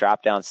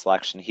drop-down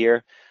selection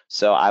here.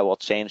 So I will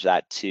change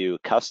that to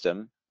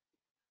custom.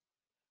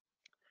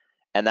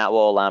 And that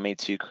will allow me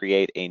to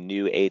create a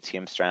new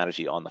ATM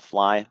strategy on the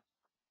fly.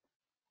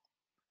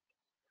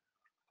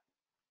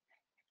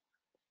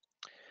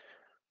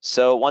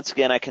 So once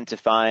again, I can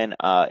define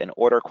an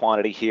order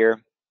quantity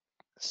here.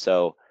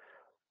 So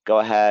go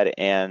ahead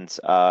and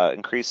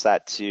increase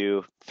that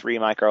to 3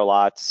 micro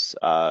lots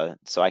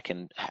so I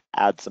can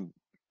add some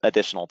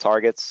additional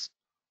targets.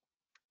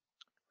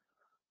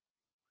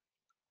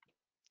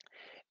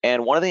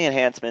 And one of the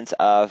enhancements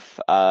of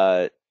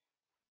NinjaTrader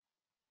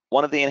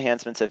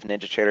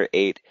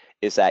 8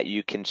 is that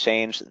you can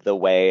change the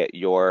way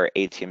your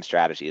ATM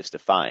strategy is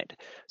defined.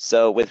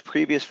 So with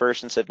previous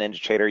versions of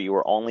NinjaTrader, you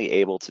were only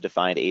able to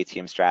define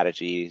ATM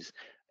strategies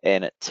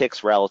in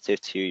ticks relative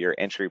to your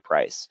entry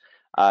price.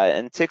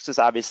 And ticks is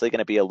obviously going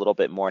to be a little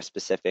bit more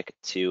specific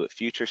to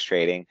futures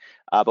trading,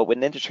 but with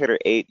NinjaTrader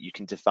 8, you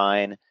can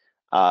define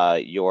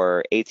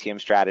your ATM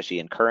strategy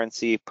in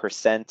currency,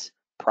 percent,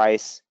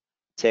 price,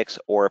 ticks,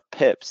 or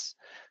pips.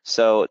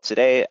 So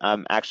today,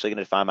 I'm actually going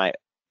to define my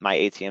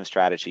ATM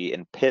strategy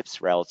in pips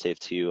relative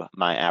to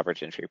my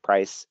average entry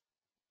price.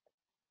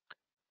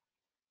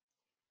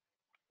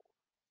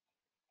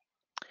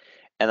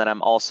 And then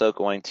I'm also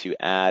going to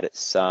add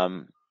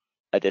some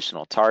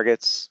additional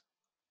targets.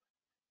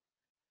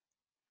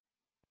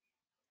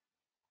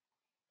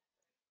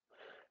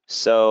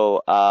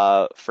 So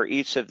for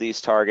each of these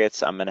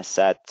targets, I'm going to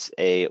set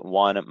a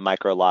 1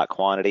 micro lot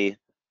quantity.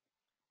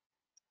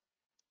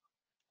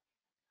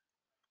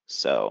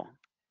 So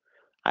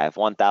I have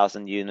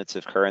 1,000 units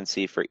of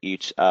currency for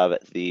each of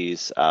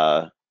these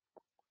for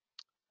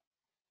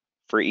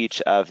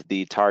each of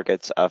the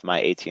targets of my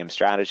ATM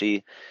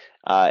strategy.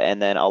 And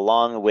then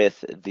along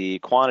with the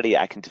quantity,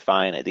 I can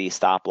define the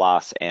stop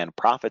loss and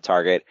profit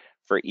target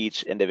for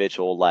each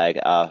individual leg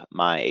of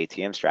my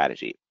ATM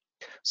strategy.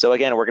 So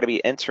again, we're going to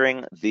be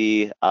entering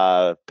the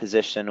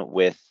position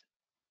with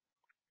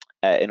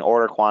an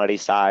order quantity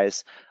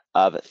size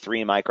of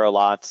 3 micro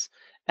lots,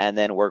 and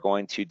then we're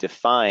going to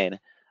define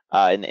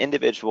an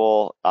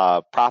individual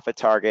profit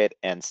target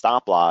and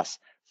stop loss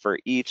for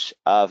each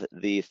of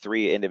the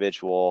 3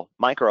 individual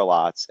micro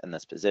lots in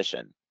this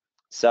position.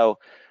 So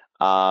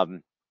for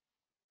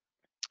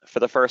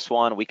the first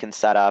one, we can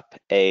set up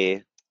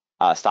a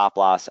stop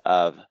loss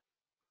of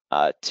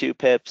 2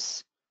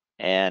 pips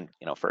and,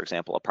 for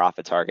example, a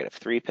profit target of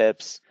 3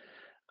 pips.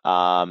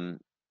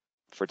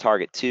 For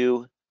target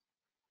 2,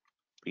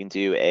 we can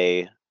do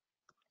a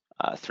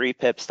 3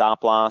 pip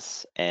stop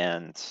loss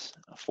and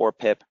a 4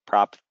 pip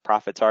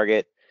profit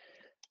target.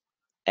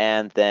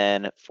 And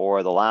then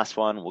for the last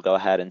one, we'll go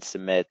ahead and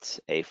submit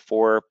a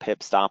 4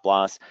 pip stop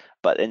loss.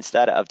 But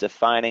instead of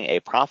defining a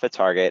profit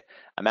target,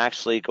 I'm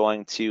actually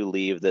going to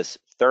leave this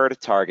third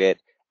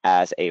target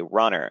as a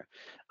runner.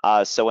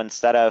 So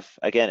instead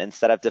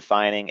of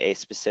defining a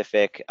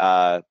specific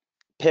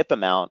pip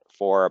amount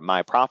for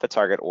my profit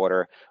target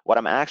order, what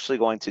I'm actually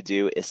going to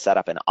do is set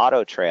up an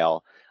auto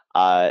trail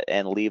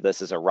and leave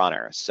this as a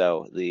runner.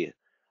 So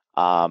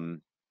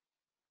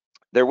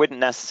there wouldn't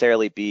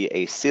necessarily be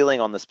a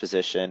ceiling on this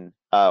position,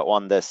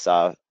 on this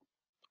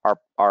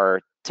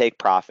our take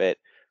profit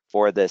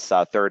for this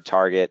third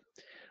target.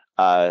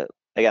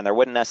 Again, there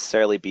wouldn't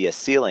necessarily be a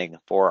ceiling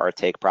for our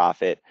take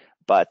profit,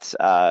 but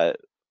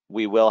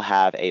we will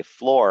have a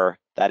floor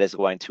that is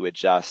going to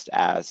adjust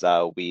as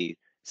we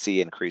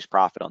see increased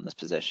profit on this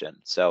position.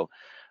 So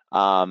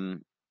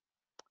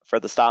for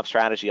the stop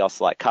strategy, I'll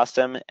select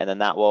custom, and then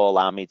that will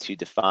allow me to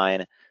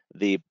define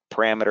the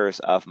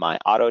parameters of my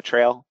auto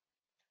trail.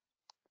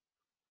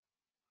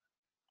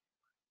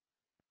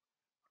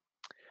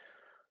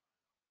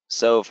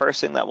 So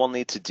first thing that we'll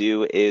need to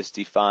do is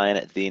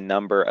define the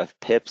number of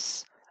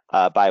pips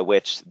by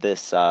which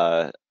this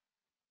stop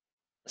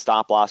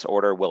loss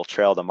order will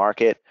trail the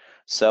market.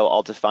 So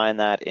I'll define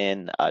that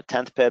in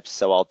 10th pips.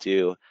 So I'll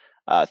do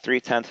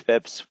 3/10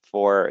 pips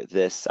for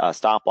this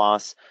stop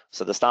loss.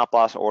 So the stop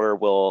loss order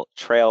will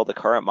trail the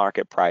current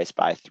market price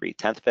by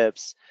 3/10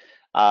 pips.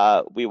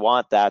 We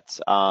want that,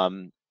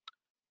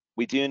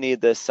 we do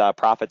need this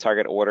profit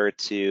target order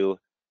to,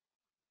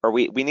 or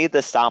we need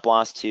the stop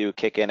loss to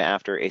kick in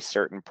after a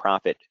certain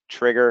profit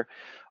trigger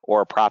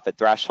or profit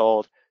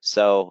threshold.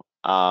 So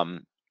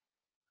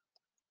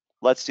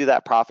let's do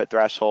that profit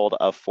threshold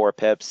of 4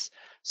 pips.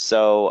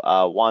 So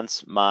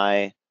once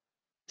my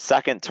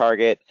second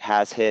target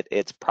has hit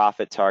its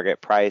profit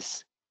target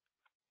price,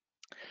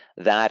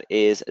 that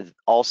is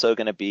also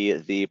going to be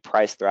the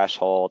price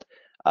threshold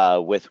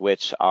with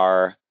which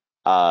our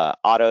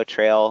auto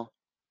trail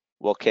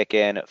will kick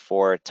in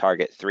for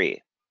target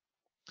 3.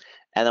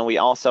 And then we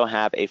also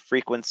have a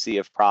frequency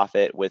of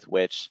profit with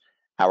which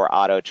our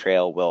auto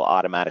trail will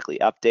automatically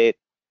update.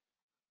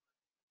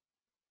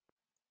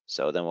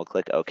 So then we'll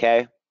click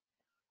OK.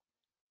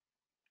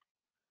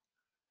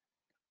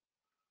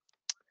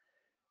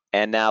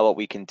 And now what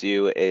we can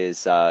do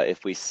is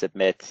if we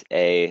submit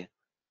a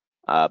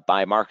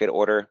buy market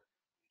order,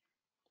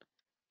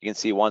 you can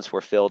see once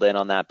we're filled in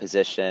on that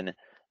position,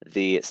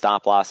 the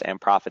stop loss and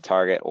profit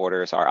target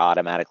orders are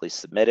automatically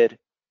submitted.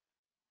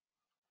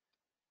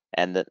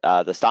 And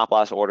the stop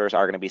loss orders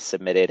are going to be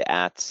submitted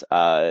at,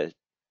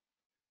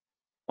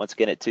 once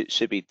again, it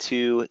should be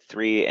 2,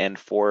 3, and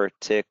 4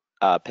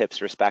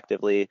 pips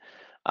respectively.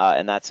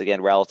 And that's,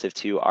 again, relative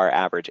to our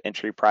average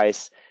entry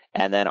price.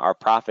 And then our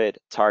profit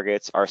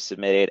targets are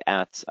submitted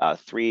at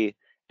 3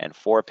 and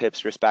 4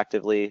 pips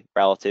respectively,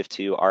 relative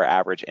to our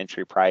average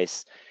entry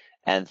price.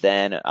 And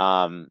then,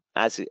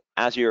 as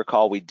you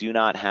recall, we do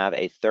not have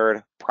a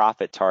third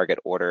profit target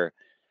order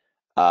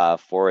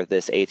for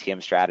this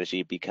ATM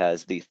strategy,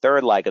 because the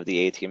third leg of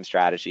the ATM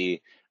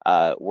strategy,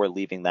 we're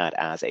leaving that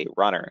as a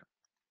runner.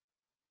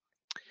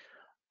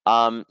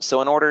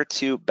 So in order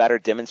to better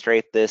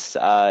demonstrate this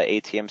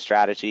ATM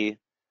strategy,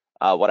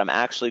 what I'm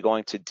actually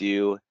going to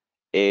do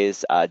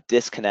is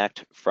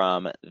disconnect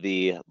from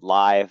the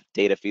live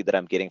data feed that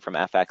I'm getting from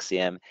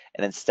FXCM,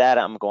 and instead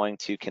I'm going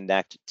to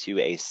connect to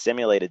a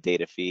simulated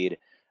data feed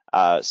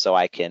so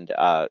I can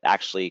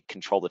actually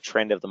control the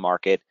trend of the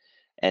market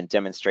and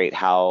demonstrate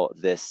how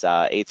this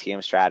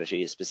ATM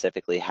strategy,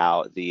 specifically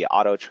how the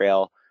auto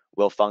trail,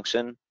 will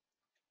function.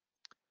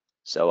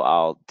 So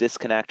I'll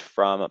disconnect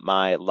from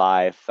my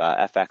live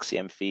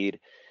FXCM feed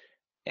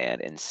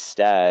and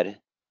instead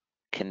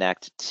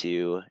connect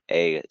to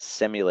a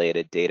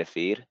simulated data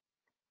feed.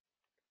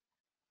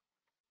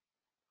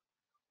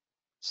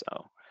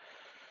 So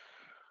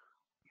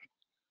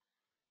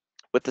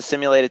with the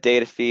simulated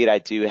data feed, I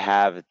do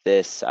have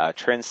this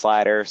trend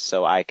slider,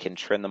 so I can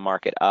trend the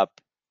market up.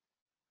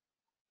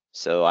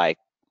 So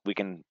we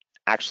can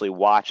actually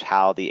watch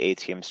how the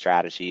ATM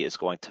strategy is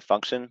going to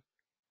function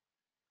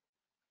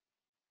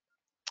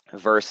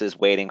versus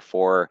waiting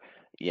for,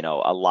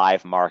 a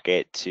live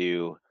market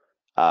to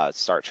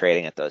start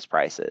trading at those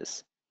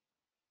prices.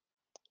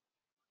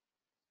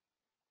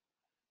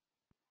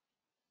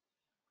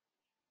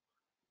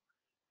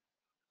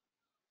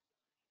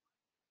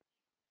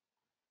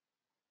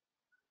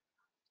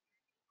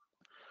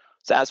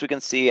 So as we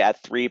can see,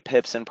 at 3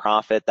 pips in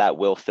profit, that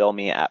will fill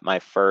me at my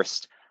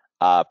first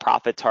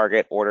profit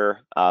target order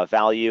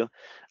value.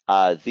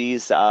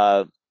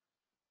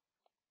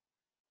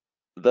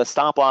 The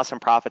stop loss and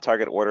profit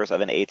target orders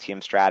of an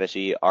ATM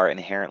strategy are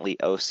inherently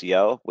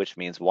OCO, which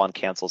means one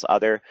cancels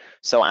other.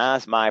 So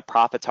as my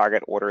profit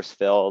target orders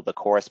fill, the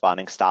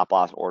corresponding stop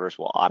loss orders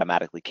will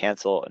automatically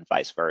cancel and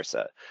vice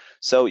versa.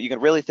 So you can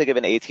really think of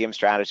an ATM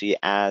strategy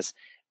as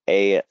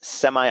a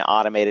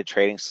semi-automated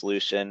trading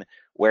solution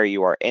where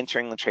you are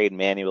entering the trade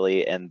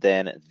manually, and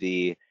then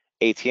the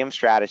ATM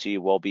strategy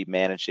will be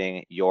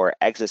managing your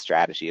exit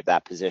strategy of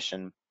that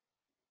position.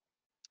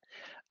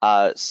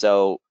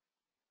 So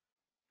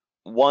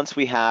once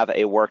we have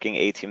a working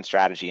ATM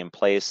strategy in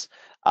place,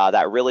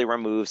 that really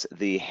removes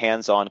the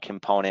hands-on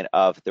component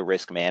of the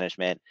risk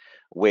management,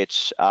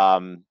 which is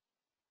going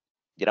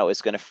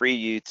to free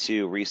you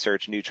to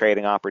research new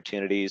trading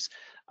opportunities,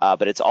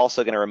 but it's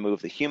also going to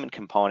remove the human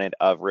component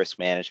of risk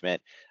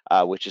management,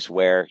 which is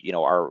where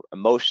our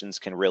emotions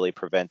can really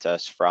prevent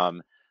us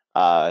from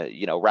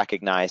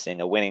recognizing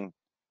a winning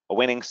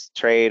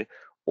trade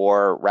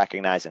or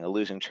recognizing a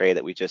losing trade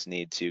that we just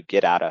need to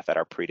get out of at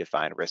our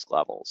predefined risk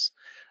levels.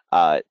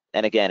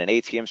 And again, an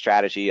ATM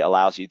strategy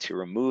allows you to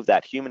remove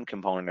that human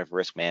component of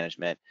risk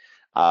management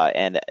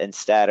and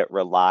instead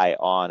rely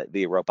on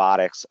the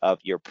robotics of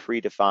your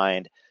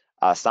predefined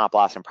stop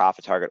loss and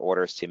profit target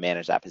orders to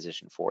manage that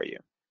position for you.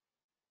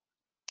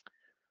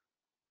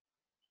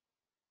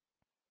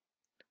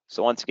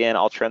 So once again,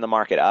 I'll turn the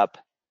market up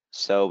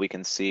so we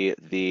can see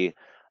the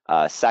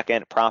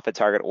second profit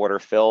target order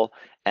fill,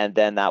 and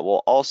then that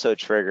will also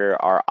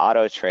trigger our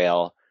auto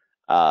trail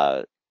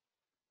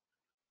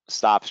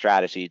stop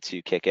strategy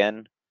to kick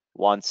in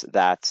once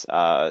that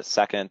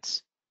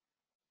second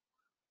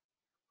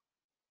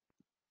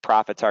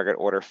profit target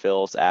order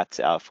fills at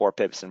 4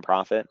 pips in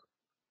profit.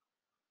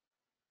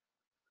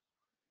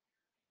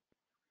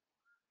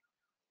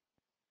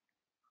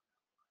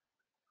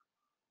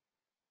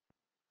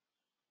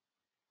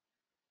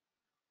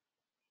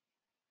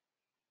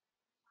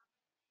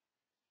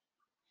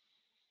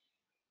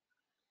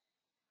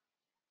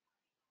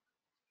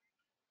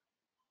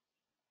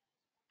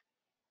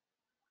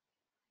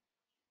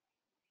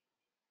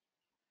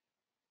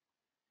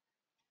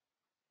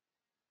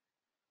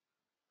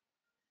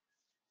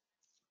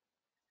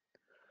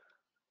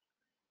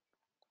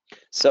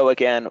 So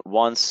again,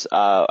 once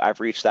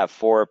I've reached that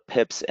 4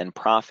 pips in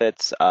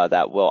profits,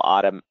 that will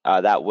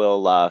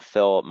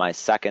fill my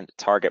second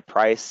target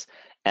price,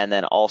 and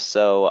then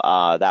also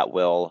that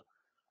will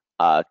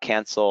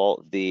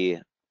cancel the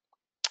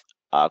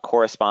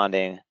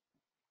corresponding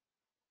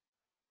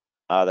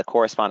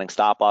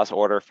stop loss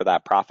order for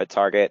that profit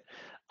target.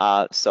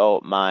 So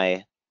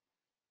my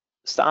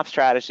stop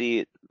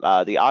strategy,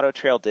 the auto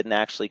trail didn't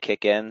actually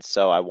kick in,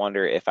 so I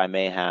wonder if I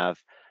may have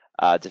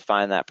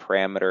defined that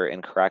parameter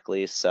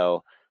incorrectly. So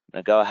I'm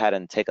going to go ahead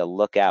and take a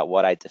look at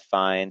what I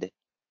defined.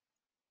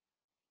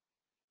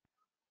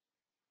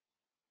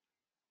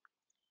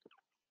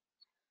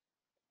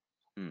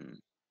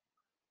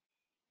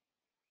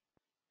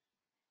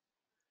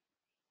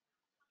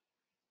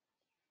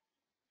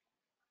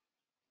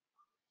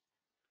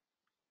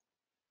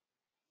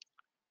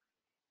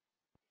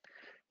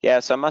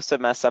 Yeah, so I must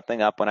have messed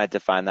something up when I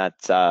defined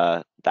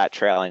that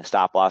trailing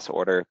stop loss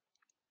order.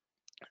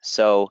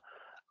 So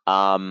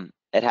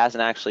it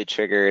hasn't actually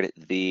triggered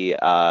the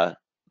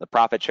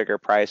profit trigger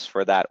price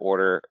for that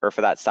order or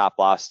for that stop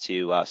loss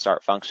to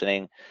start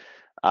functioning.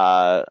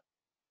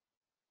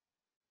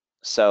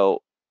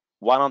 So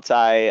why don't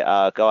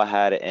I go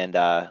ahead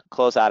and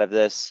close out of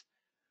this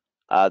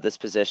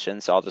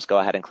position. So I'll just go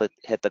ahead and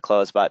hit the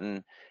close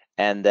button,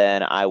 and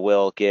then I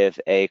will give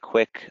a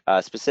quick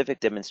specific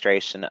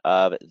demonstration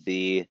of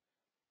the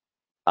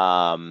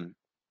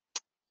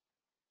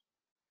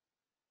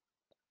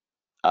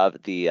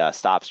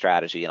stop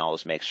strategy, and I'll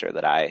just make sure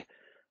that I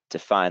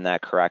define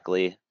that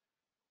correctly.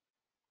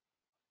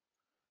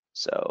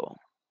 So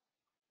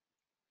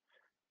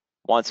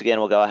once again,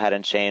 we'll go ahead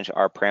and change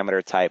our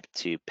parameter type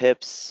to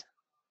pips,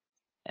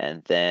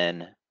 and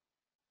then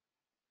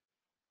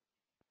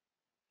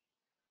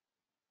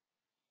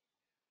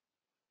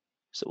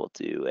so we'll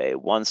do a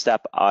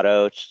one-step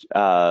auto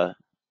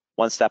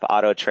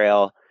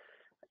trail,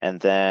 and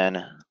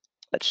then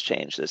let's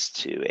change this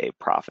to a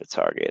profit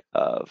target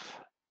of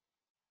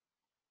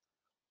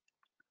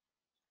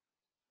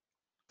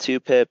 2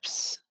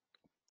 pips,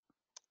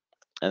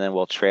 and then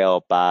we'll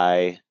trail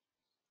by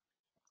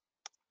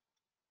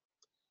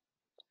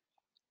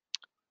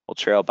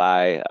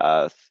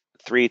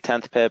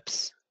 3/10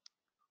 pips.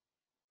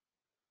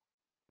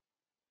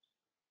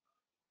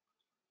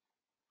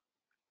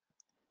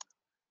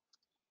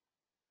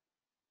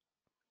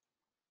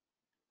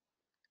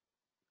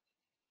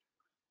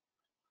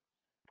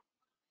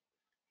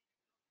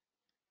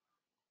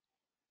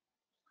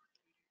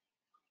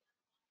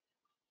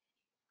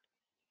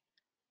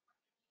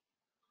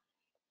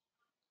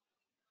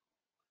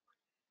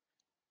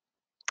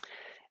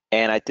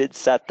 And I did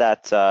set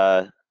that,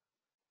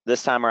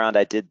 this time around,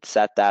 I did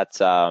set that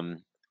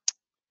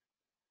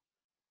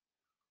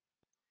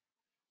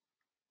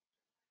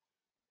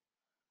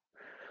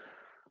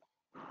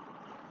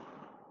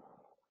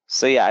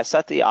So yeah, I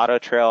set the auto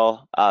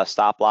trail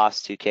stop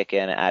loss to kick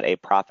in at a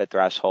profit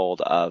threshold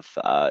of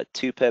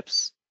 2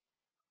 pips.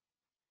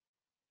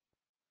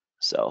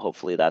 So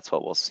hopefully that's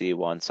what we'll see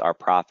once our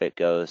profit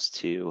goes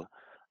to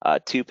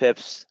 2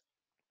 pips,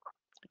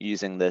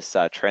 using this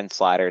trend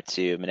slider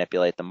to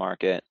manipulate the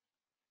market.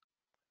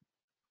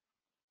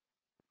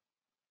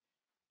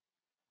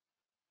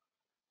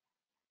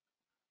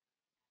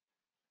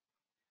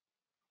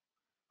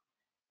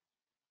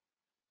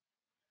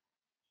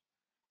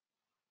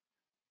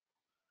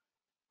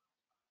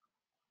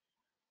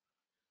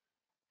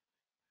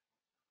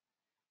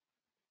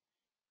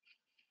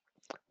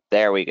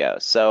 There we go.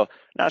 So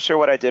not sure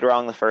what I did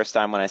wrong the first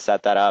time when I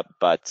set that up,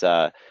 but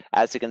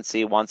as you can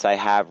see, once I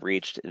have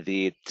reached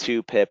the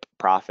 2 pip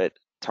profit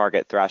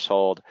target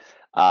threshold,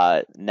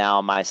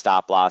 now my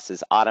stop loss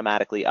is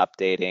automatically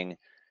updating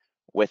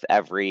with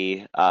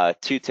every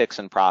 2 ticks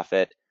in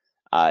profit,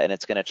 and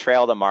it's going to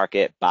trail the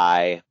market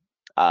by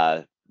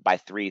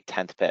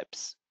 3/10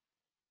 pips.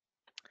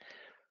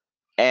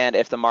 And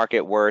if the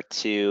market were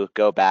to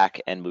go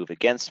back and move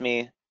against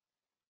me,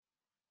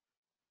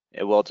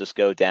 it will just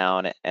go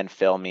down and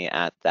fill me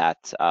at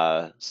that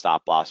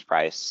stop loss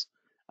price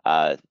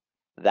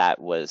that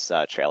was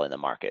trailing the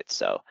market.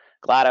 So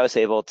glad I was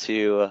able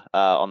to,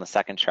 on the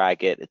second try,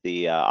 get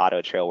the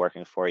auto trail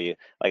working for you.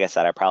 Like I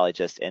said, I probably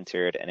just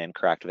entered an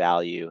incorrect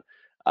value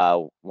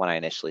when I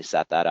initially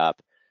set that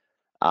up.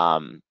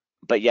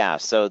 But yeah,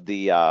 so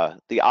the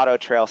auto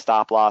trail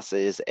stop loss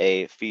is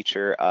a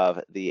feature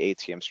of the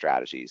ATM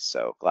strategies.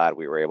 So glad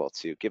we were able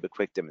to give a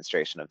quick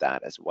demonstration of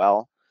that as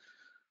well.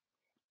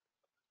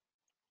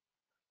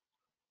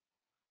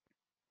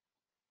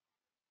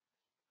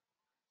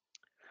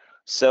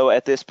 So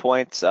at this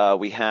point,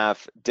 we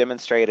have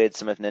demonstrated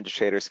some of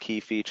NinjaTrader's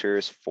key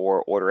features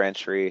for order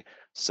entry.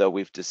 So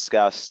we've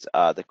discussed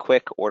the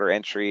quick order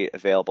entry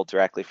available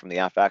directly from the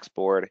FX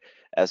board,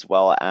 as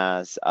well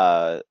as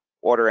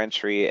order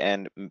entry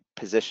and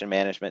position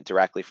management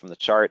directly from the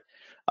chart.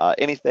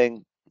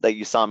 Anything that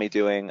you saw me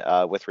doing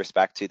with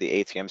respect to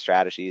the ATM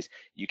strategies,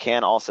 you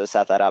can also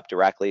set that up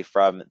directly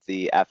from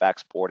the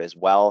FX board as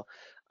well.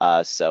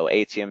 So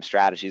ATM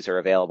strategies are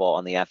available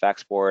on the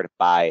FX board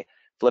by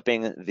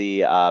flipping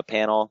the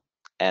panel,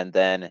 and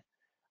then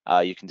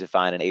you can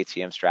define an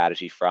ATM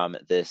strategy from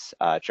this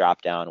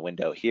drop-down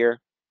window here.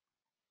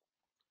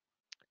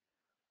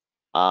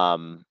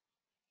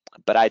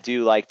 But I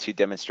do like to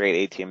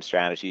demonstrate ATM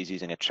strategies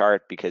using a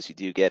chart because you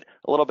do get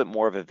a little bit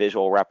more of a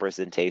visual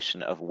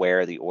representation of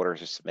where the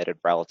orders are submitted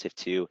relative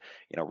to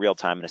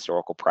real-time and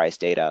historical price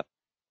data.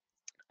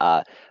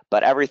 But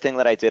everything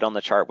that I did on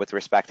the chart with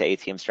respect to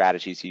ATM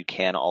strategies, you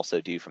can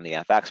also do from the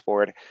FX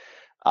board.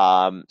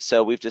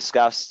 So we've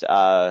discussed,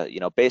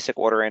 basic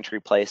order entry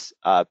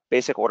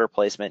basic order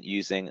placement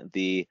using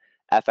the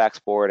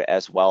FX board,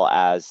 as well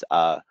as,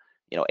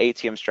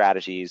 ATM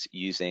strategies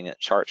using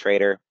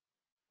NinjaTrader.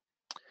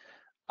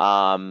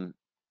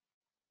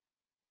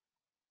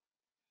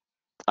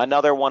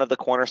 Another one of the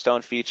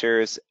cornerstone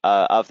features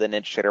of the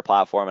NinjaTrader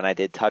platform, and I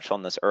did touch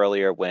on this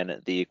earlier when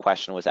the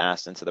question was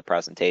asked into the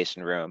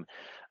presentation room,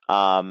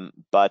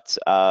 but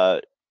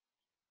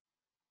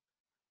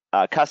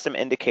custom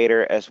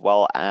indicator, as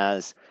well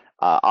as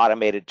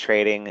automated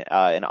trading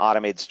and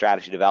automated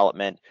strategy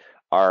development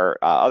are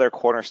other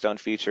cornerstone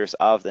features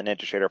of the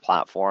NinjaTrader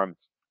platform.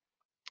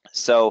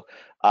 So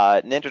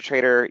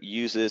NinjaTrader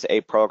uses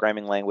a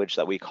programming language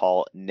that we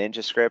call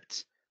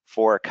NinjaScript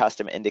for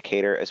custom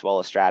indicator as well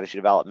as strategy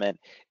development.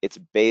 It's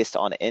based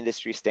on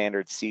industry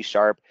standard C#,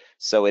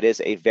 so it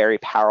is a very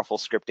powerful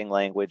scripting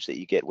language that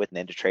you get with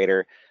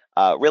NinjaTrader.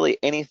 Really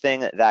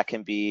anything that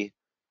can be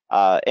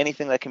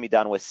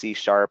done with C#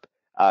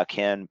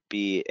 can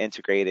be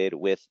integrated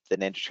with the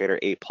NinjaTrader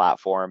 8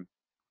 platform.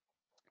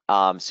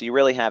 So you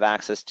really have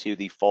access to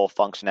the full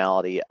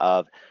functionality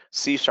of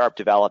C#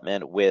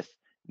 development with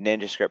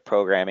NinjaScript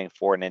programming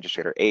for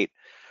NinjaTrader 8.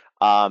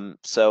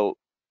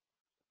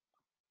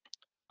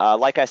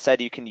 Like I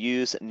said, you can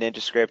use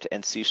NinjaScript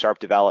and C#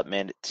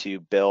 development to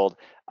build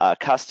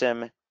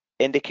custom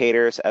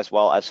indicators as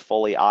well as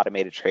fully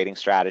automated trading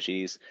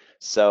strategies.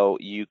 So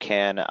you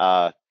can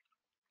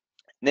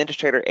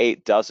NinjaTrader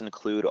 8 does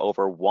include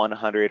over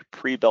 100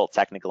 pre-built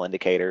technical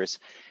indicators,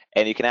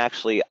 and you can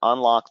actually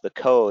unlock the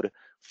code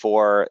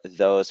for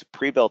those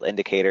pre-built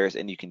indicators,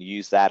 and you can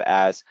use that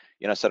as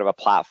sort of a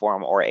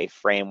platform or a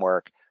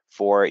framework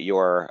for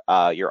your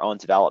own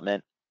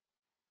development.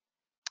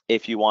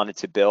 If you wanted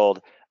to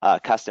build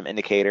custom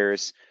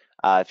indicators,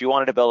 if you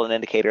wanted to build an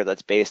indicator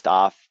that's based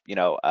off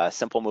a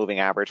simple moving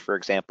average, for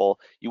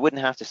example, you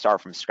wouldn't have to start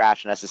from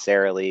scratch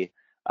necessarily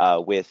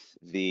with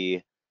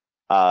the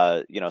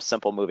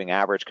simple moving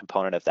average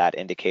component of that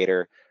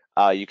indicator.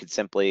 You could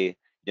simply,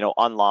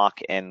 unlock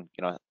and,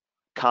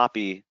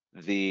 copy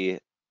the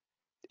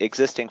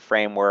existing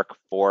framework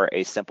for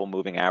a simple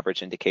moving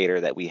average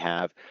indicator that we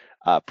have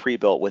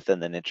pre-built within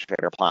the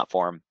NinjaTrader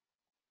platform.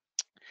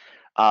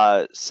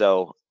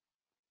 So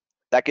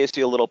that gives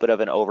you a little bit of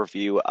an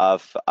overview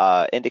of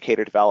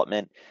indicator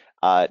development.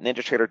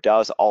 NinjaTrader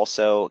does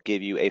also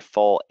give you a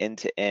full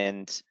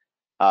end-to-end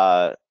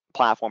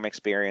platform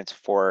experience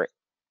for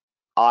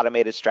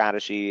automated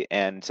strategy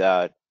and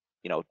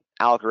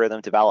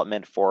algorithm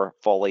development for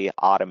fully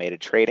automated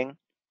trading.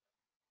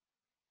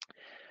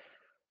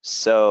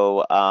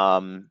 So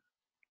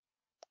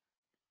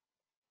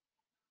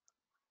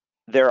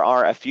there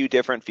are a few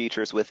different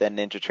features within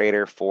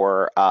NinjaTrader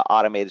for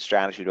automated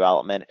strategy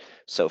development.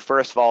 So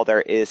first of all,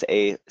 there is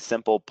a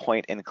simple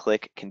point and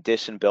click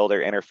condition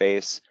builder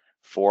interface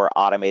for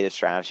automated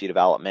strategy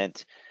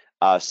development.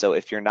 So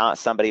if you're not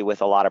somebody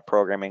with a lot of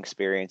programming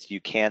experience, you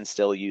can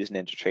still use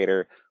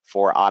NinjaTrader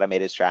for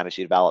automated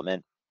strategy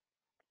development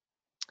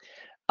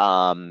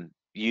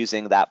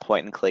using that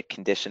point and click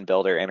condition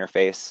builder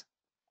interface.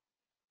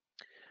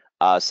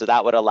 So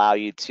that would allow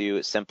you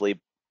to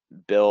simply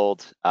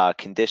build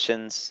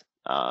conditions.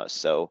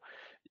 So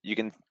you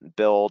can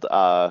build,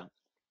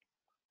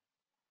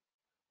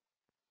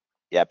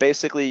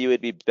 basically you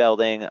would be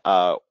building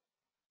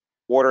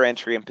order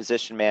entry and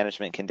position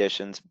management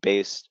conditions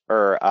based,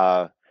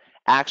 or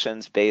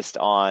actions based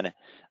on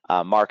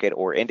market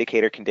or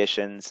indicator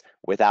conditions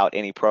without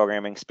any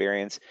programming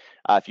experience.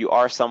 If you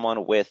are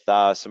someone with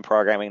some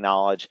programming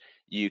knowledge,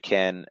 you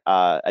can,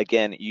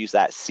 again, use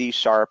that C#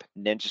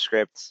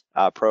 NinjaScript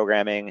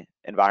programming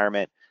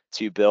environment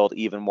to build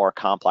even more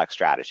complex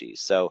strategies.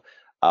 So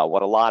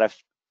what a lot of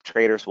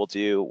traders will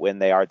do when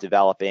they are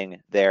developing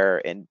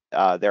their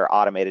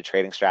automated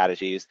trading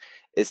strategies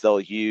is they'll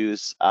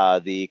use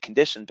the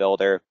condition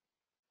builder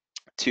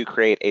to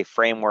create a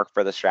framework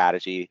for the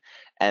strategy.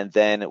 And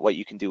then what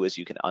you can do is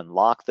you can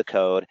unlock the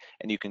code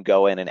and you can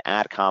go in and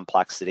add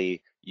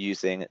complexity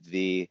using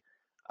the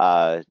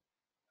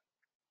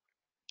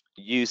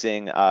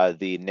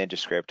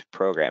NinjaScript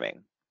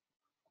programming.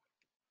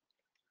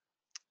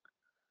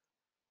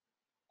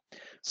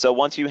 So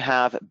once you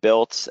have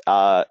built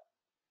an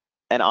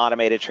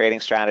automated trading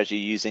strategy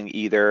using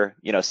either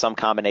some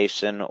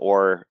combination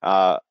or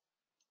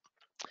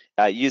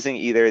using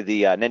either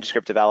the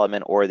NinjaScript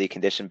development or the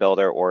condition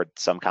builder or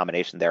some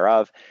combination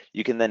thereof,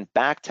 you can then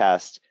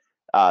backtest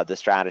the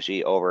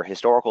strategy over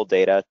historical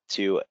data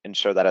to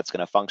ensure that it's going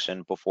to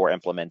function before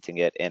implementing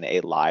it in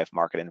a live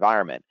market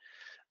environment.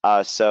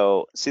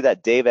 So see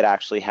that David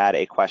actually had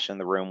a question in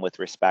the room with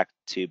respect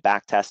to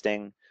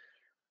backtesting.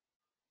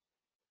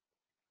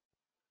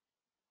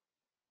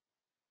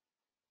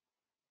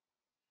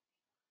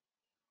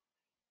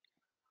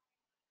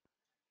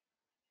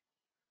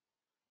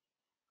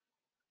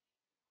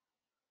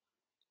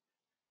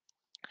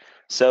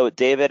 So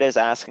David is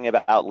asking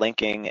about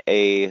linking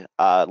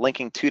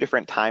linking two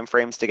different time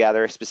frames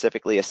together,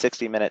 specifically a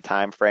 60-minute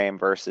time frame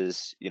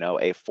versus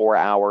a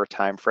 4-hour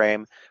time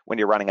frame when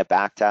you're running a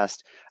back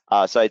test.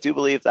 So I do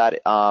believe that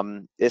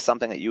is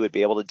something that you would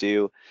be able to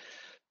do.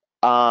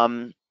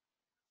 I'm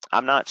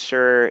not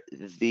sure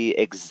the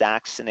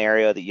exact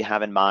scenario that you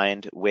have in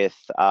mind with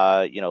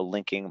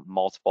linking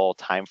multiple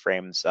time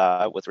frames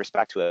with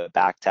respect to a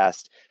back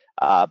test.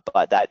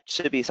 But that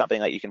should be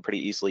something that you can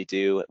pretty easily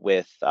do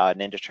with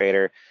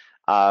NinjaTrader.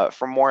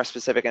 For more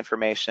specific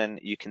information,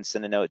 you can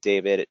send a note,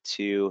 David,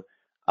 to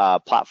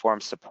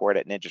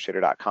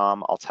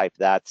platformsupport@ninjatrader.com. I'll type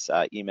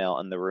that email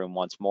in the room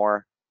once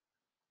more.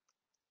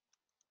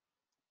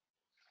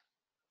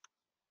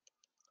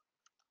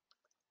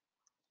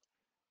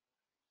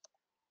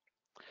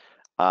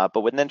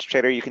 But with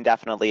NinjaTrader, you can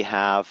definitely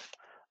have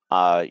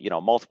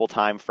multiple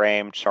time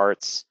frame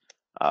charts.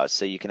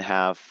 So you can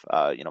have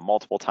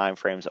multiple time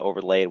frames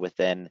overlaid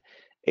within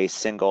a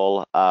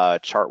single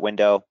chart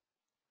window.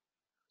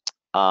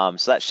 So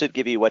that should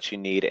give you what you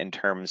need in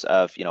terms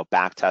of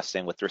back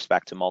testing with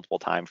respect to multiple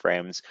time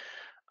frames.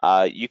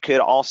 You could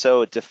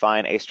also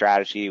define a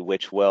strategy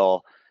which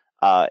will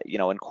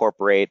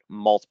incorporate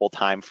multiple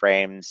time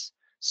frames.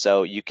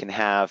 So you can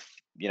have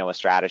a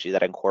strategy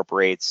that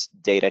incorporates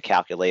data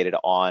calculated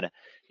on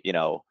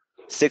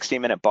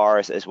 60-minute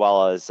bars as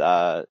well as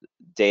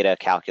data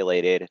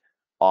calculated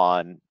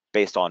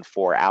based on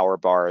 4-hour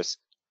bars.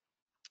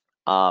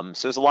 So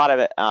there's a lot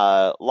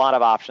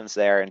of options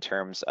there in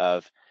terms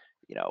of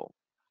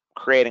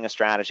creating a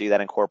strategy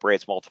that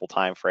incorporates multiple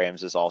time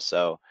frames is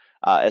also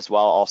as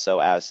well also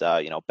as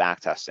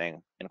back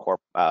testing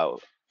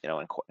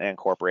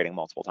incorporating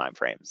multiple time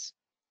frames.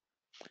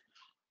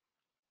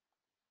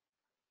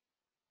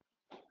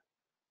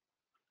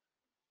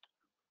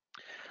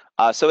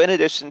 So in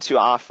addition to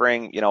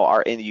offering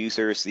our end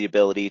users the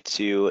ability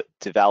to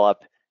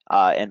develop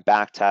and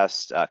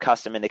backtest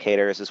custom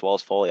indicators as well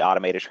as fully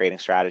automated trading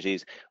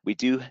strategies, we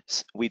do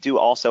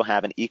also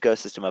have an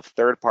ecosystem of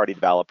third-party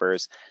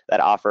developers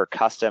that offer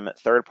custom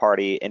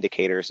third-party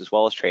indicators as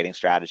well as trading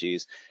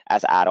strategies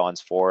as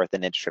add-ons for the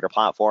NinjaTrader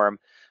platform.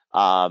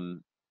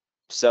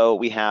 So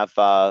we have,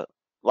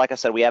 like I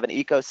said, we have an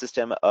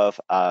ecosystem of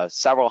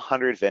several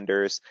hundred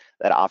vendors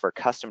that offer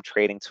custom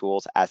trading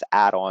tools as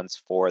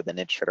add-ons for the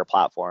NinjaTrader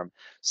platform.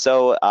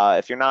 So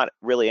if you're not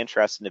really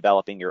interested in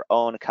developing your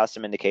own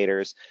custom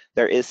indicators,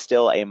 there is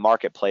still a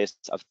marketplace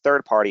of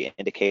third-party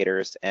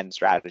indicators and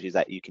strategies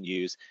that you can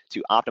use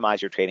to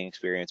optimize your trading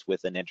experience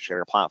with the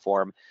NinjaTrader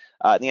platform.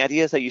 The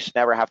idea is that you should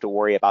never have to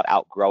worry about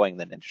outgrowing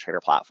the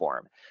NinjaTrader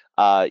platform.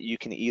 You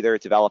can either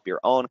develop your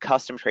own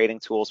custom trading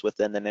tools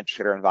within the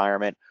NinjaTrader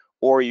environment,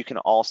 or you can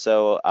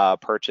also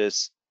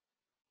purchase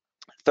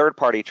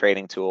third-party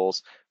trading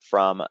tools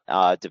from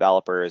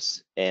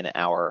developers in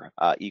our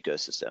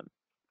ecosystem.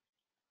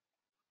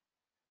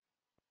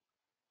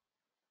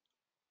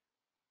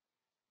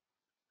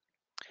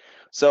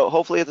 So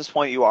hopefully at this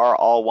point you are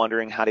all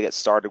wondering how to get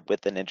started with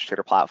the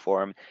NinjaTrader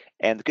platform.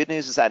 And the good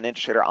news is that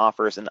NinjaTrader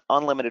offers an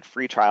unlimited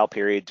free trial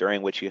period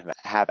during which you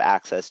have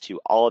access to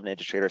all of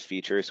NinjaTrader's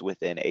features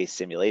within a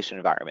simulation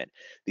environment.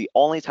 The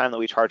only time that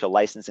we charge a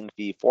licensing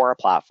fee for our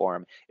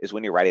platform is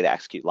when you're ready to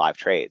execute live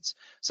trades.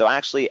 So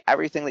actually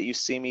everything that you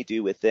see me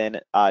do within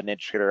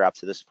NinjaTrader up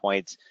to this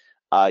point,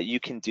 you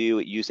can do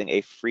using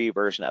a free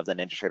version of the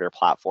NinjaTrader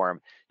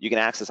platform. You can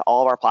access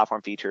all of our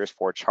platform features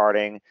for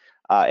charting,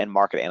 and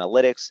market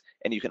analytics,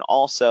 and you can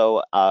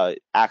also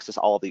access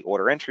all of the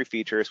order entry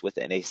features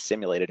within a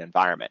simulated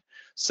environment.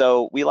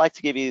 So we like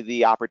to give you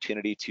the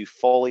opportunity to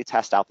fully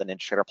test out the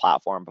NinjaTrader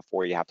platform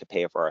before you have to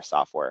pay for our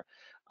software.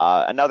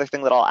 Another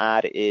thing that I'll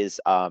add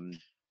is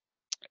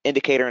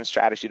indicator and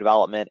strategy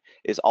development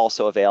is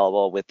also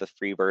available with the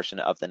free version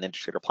of the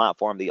NinjaTrader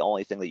platform. The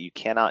only thing that you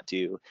cannot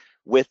do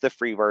with the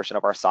free version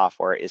of our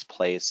software is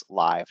place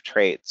live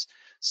trades.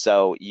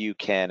 So you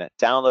can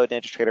download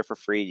NinjaTrader for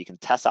free. You can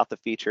test out the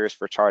features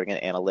for charting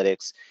and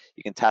analytics.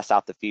 You can test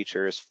out the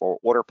features for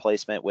order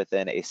placement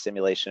within a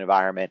simulation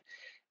environment.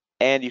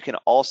 And you can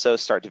also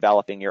start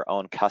developing your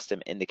own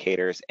custom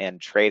indicators and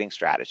trading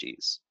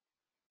strategies.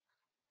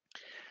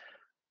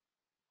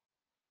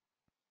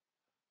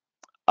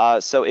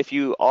 So if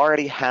you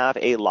already have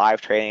a live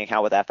trading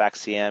account with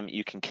FXCM,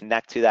 you can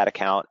connect to that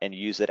account and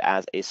use it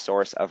as a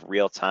source of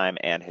real-time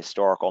and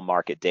historical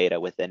market data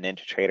within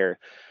NinjaTrader.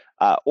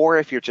 Or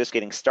if you're just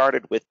getting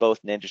started with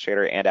both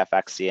NinjaTrader and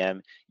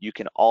FXCM, you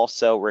can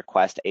also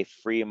request a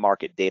free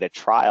market data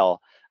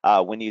trial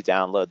when you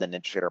download the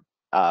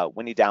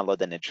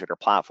NinjaTrader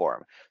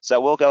platform. So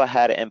we'll go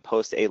ahead and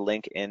post a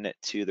link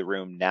into the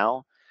room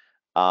now.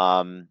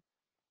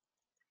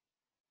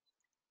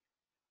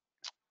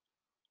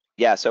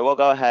 Yeah, so we'll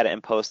go ahead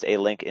and post a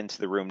link into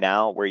the room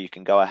now where you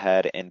can go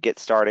ahead and get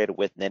started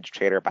with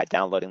NinjaTrader by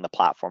downloading the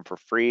platform for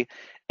free.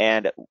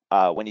 And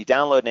when you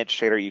download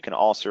NinjaTrader, you can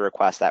also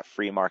request that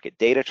free market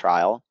data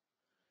trial.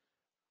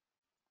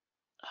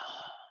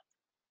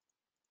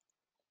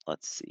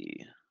 Let's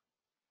see.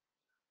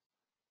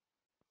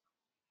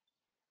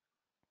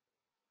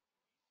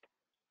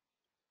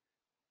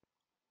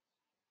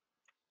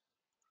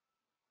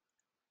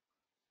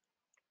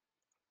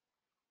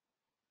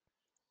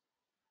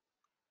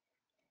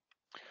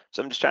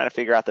 So I'm just trying to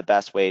figure out the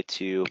best way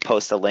to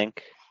post a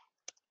link.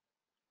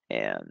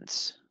 And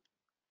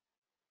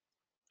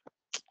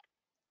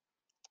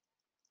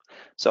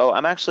so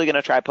I'm actually going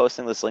to try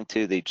posting this link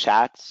to the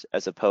chat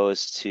as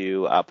opposed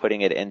to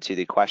putting it into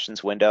the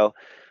questions window.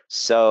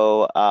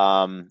 So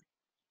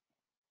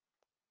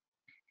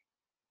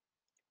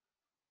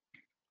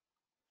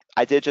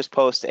I did just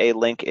post a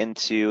link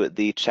into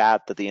the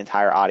chat that the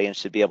entire audience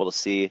should be able to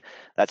see.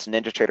 That's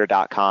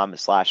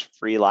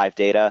ninjatrader.com/free live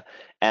data.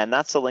 And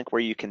that's the link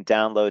where you can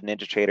download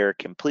NinjaTrader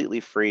completely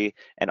free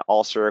and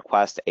also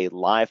request a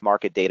live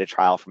market data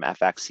trial from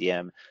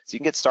FXCM. So you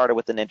can get started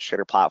with the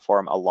NinjaTrader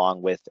platform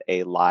along with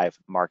a live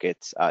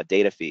market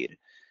data feed.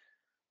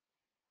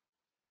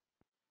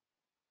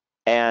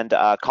 And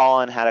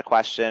Colin had a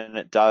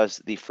question,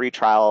 does the free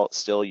trial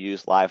still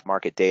use live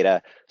market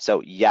data?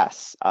 So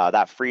yes,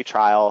 that free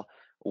trial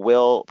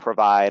will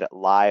provide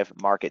live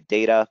market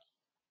data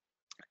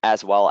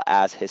as well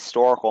as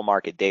historical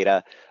market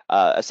data.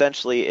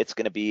 Essentially, it's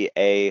going to be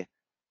a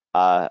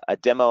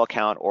demo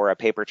account or a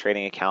paper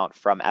trading account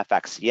from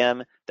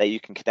FXCM that you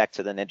can connect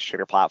to the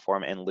NinjaTrader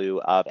platform in lieu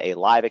of a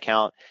live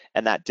account.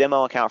 And that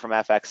demo account from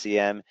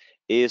FXCM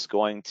is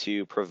going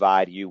to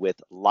provide you with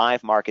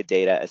live market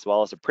data as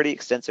well as a pretty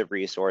extensive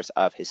resource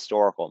of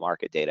historical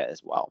market data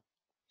as well.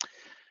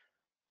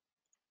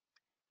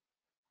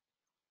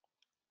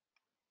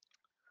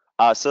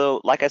 So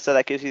like I said,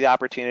 that gives you the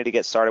opportunity to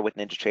get started with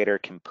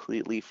NinjaTrader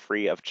completely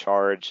free of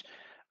charge.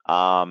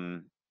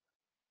 In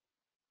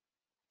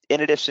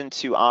addition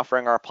to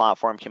offering our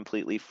platform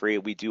completely free,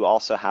 we do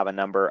also have a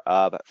number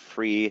of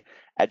free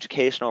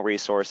educational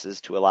resources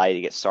to allow you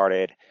to get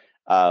started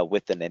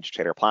with the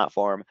NinjaTrader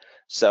platform.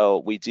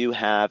 So we do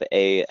have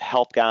a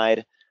help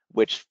guide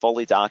which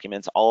fully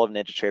documents all of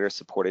NinjaTrader's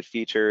supported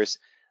features.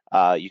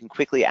 You can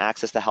quickly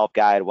access the help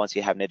guide once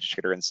you have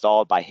NinjaTrader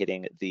installed by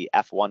hitting the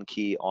F1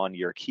 key on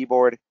your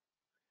keyboard.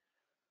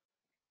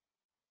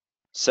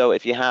 So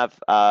if you have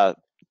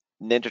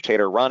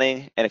NinjaTrader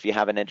running, and if you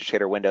have a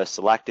NinjaTrader window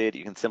selected,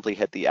 you can simply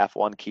hit the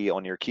F1 key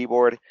on your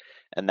keyboard,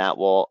 and that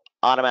will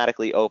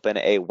automatically open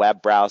a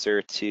web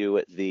browser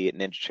to the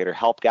NinjaTrader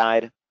help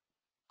guide.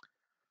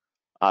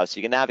 So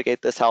you can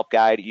navigate this help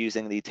guide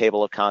using the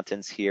table of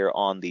contents here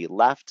on the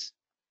left.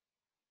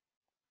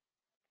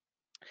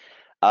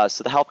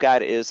 So the help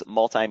guide is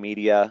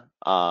multimedia.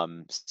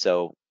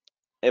 So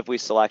if we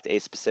select a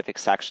specific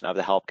section of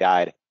the help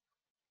guide,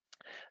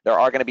 There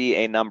are going to be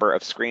a number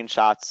of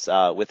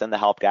screenshots within the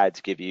help guide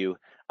to give you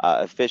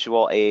a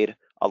visual aid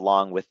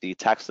along with the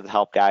text of the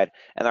help guide,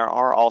 and there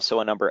are also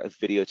a number of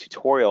video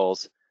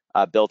tutorials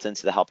built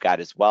into the help guide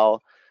as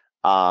well.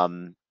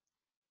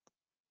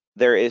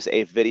 There is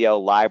a video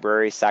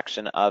library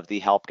section of the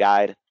help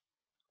guide,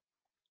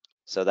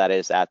 so that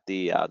is at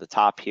the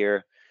top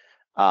here.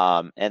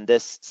 And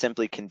this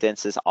simply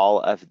condenses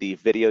all of the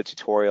video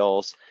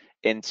tutorials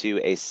into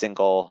a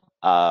single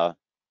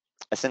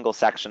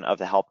section of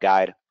the help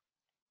guide.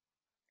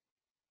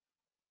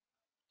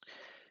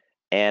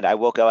 And I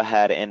will go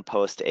ahead and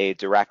post a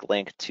direct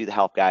link to the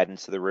help guide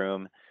into the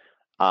room.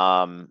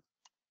 So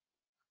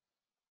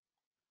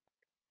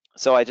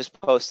I just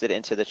posted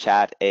into the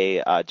chat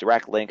a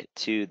direct link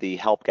to the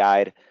help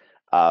guide,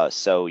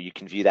 so you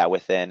can view that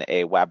within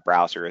a web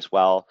browser as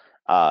well.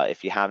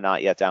 If you have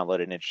not yet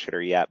downloaded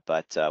NinjaTrader yet,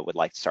 but would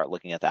like to start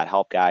looking at that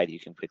help guide, you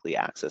can quickly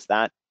access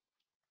that.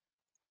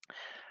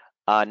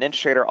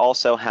 NinjaTrader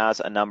also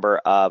has a number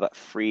of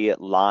free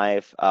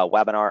live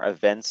webinar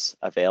events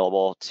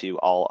available to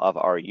all of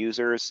our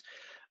users.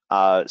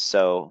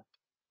 So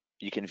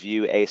you can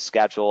view a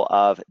schedule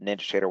of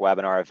NinjaTrader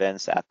webinar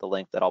events at the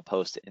link that I'll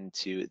post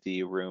into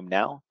the room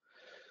now.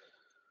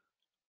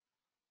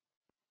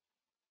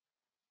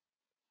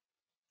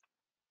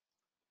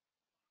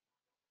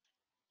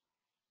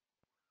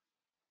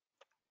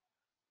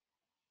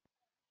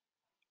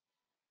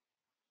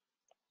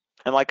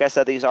 And like I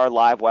said, these are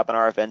live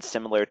webinar events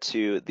similar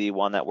to the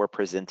one that we're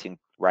presenting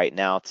right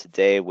now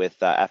today with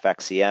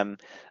FXCM.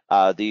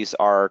 These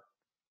are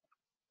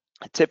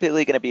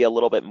typically going to be a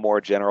little bit more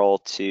general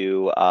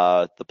to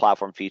the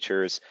platform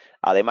features.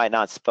 They might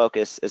not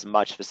focus as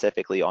much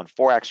specifically on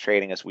Forex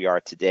trading as we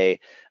are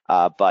today,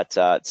 but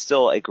it's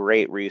still a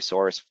great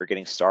resource for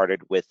getting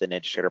started with the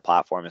NinjaTrader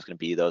platform. Is going to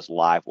be those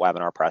live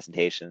webinar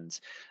presentations.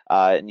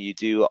 And you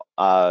do,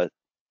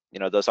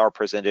 those are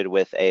presented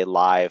with a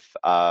live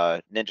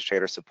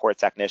NinjaTrader support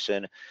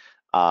technician.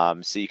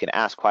 So you can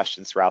ask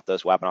questions throughout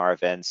those webinar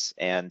events,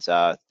 and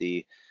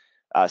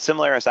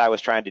similar as I was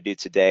trying to do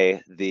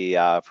today, the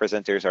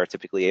presenters are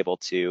typically able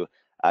to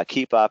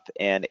keep up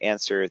and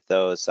answer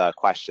those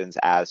questions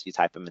as you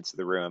type them into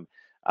the room,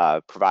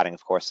 providing,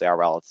 of course, they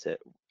are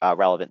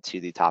relevant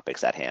to the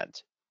topics at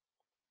hand.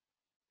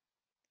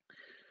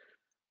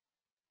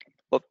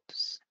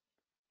 Whoops.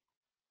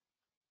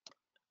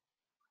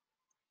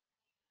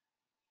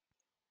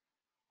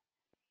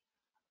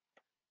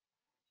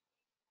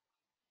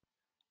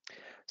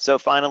 So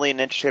finally,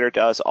 NinjaTrader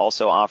does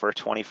also offer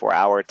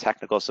 24-hour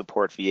technical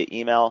support via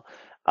email.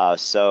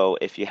 So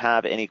if you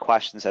have any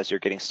questions as you're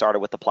getting started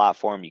with the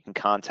platform, you can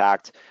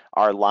contact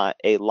a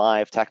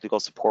live technical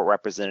support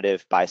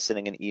representative by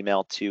sending an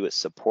email to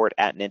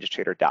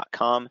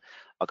support@ninjatrader.com.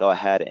 I'll go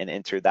ahead and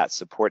enter that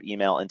support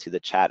email into the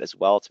chat as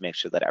well to make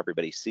sure that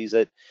everybody sees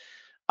it.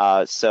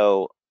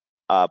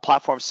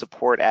 Platform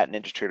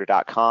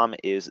support@ninjatrader.com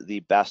is the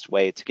best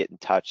way to get in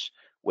touch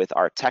with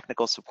our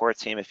technical support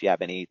team if you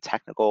have any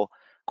technical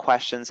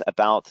questions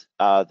about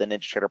the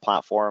NinjaTrader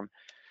platform.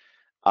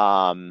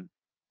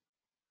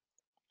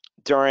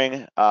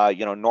 During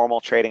normal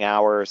trading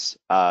hours,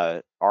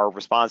 our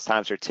response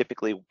times are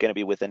typically going to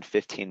be within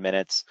 15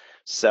 minutes.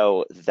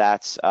 So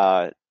that's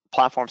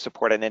platform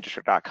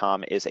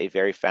support@ninjatrader.com is a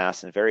very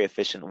fast and very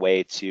efficient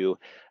way to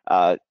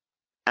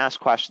ask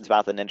questions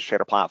about the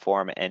NinjaTrader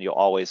platform, and you'll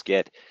always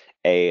get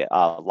a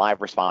live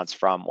response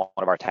from one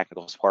of our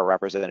technical support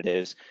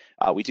representatives.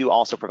 We do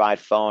also provide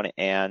phone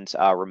and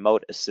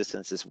remote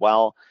assistance as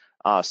well.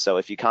 So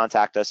if you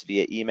contact us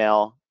via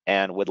email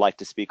and would like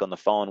to speak on the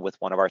phone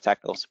with one of our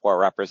technical support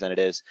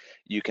representatives,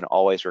 you can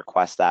always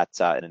request that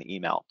in an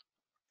email.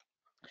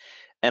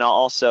 And I'll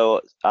also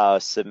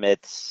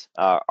submit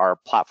our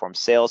platform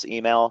sales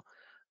email.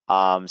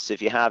 So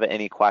if you have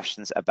any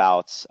questions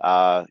about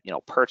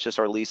purchase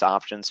or lease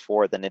options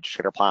for the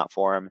NinjaTrader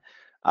platform,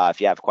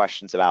 if you have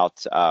questions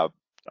about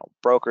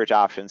brokerage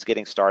options,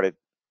 getting started,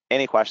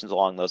 any questions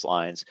along those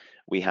lines,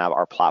 we have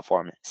our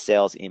platform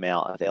sales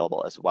email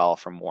available as well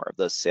for more of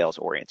those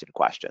sales-oriented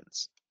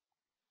questions.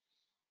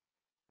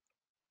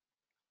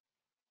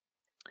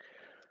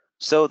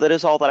 So that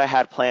is all that I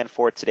had planned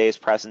for today's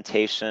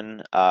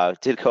presentation.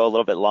 Did go a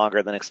little bit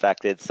longer than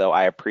expected, so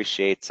I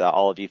appreciate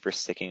all of you for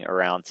sticking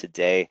around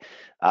today.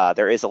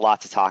 There is a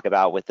lot to talk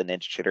about with the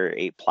NinjaTrader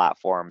 8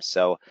 platform,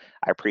 so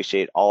I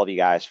appreciate all of you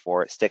guys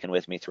for sticking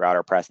with me throughout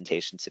our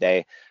presentation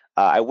today.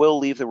 I will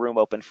leave the room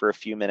open for a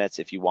few minutes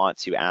if you want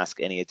to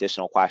ask any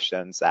additional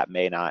questions that I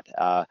may not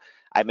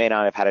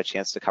have had a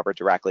chance to cover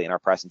directly in our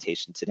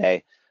presentation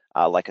today.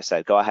 Like I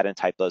said, go ahead and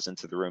type those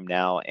into the room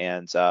now,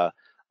 and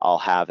I'll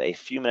have a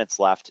few minutes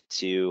left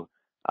to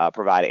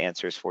provide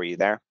answers for you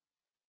there.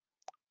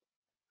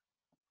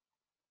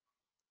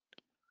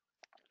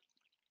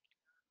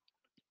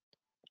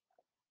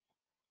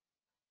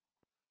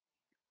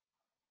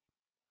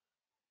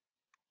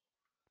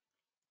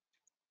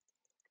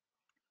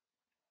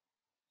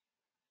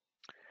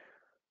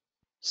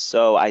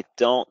 So I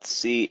don't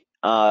see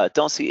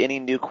any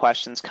new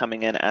questions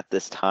coming in at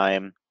this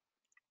time.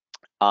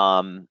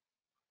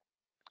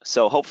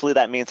 So hopefully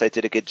that means I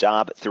did a good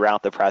job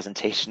throughout the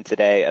presentation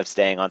today of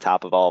staying on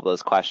top of all of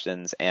those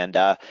questions and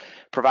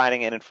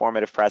providing an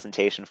informative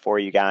presentation for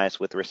you guys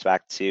with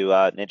respect to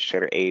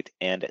NinjaTrader 8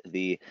 and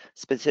the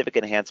specific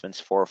enhancements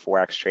for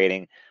Forex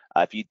trading.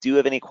 If you do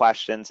have any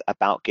questions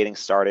about getting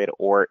started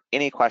or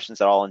any questions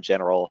at all in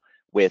general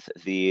with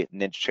the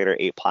NinjaTrader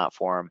 8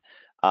 platform,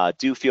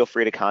 do feel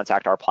free to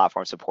contact our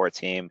platform support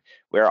team.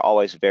 We're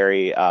always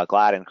very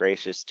glad and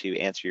gracious to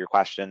answer your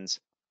questions.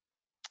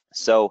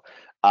 So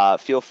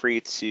feel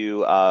free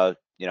to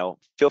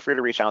feel free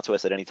to reach out to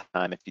us at any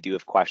time if you do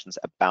have questions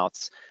about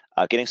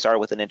getting started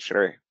with the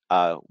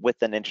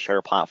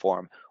NinjaTrader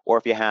platform, or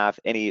if you have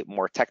any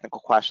more technical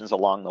questions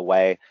along the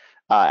way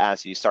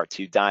as you start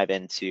to dive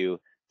into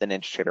the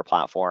NinjaTrader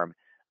platform.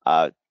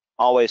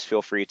 Always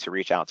feel free to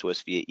reach out to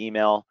us via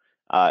email,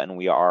 and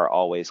we are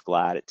always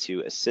glad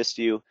to assist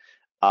you.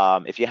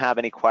 If you have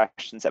any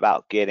questions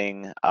about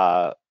getting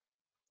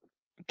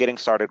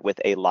started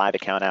with a live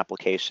account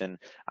application,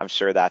 I'm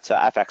sure that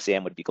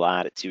FXCM would be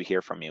glad to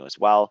hear from you as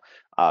well.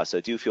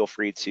 So do feel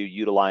free to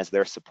utilize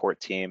their support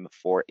team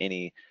for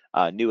any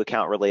new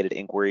account related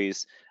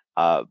inquiries.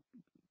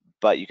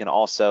 But you can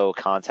also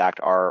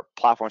contact our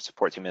platform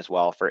support team as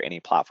well for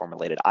any platform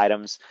related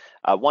items.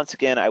 Once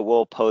again, I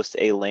will post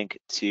a link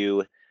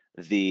to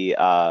the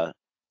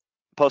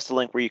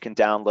where you can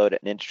download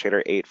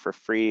NinjaTrader 8 for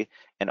free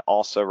and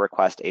also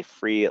request a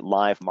free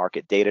live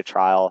market data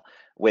trial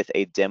with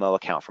a demo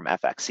account from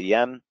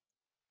FXCM.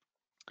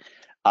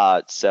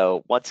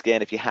 So once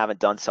again, if you haven't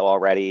done so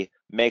already,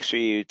 make sure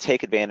you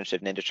take advantage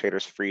of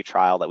NinjaTrader's free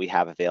trial that we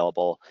have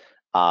available,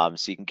 so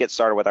you can get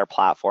started with our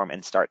platform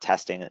and start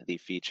testing the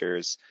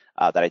features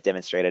that I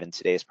demonstrated in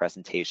today's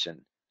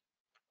presentation.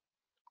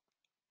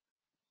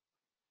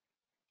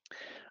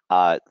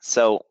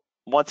 So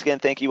once again,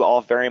 thank you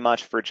all very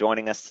much for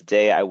joining us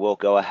today. I will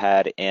go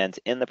ahead and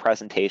end the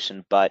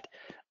presentation, but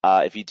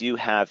if you do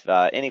have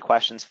any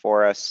questions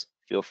for us,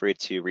 feel free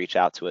to reach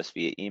out to us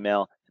via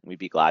email, and we'd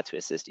be glad to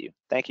assist you.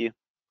 Thank you.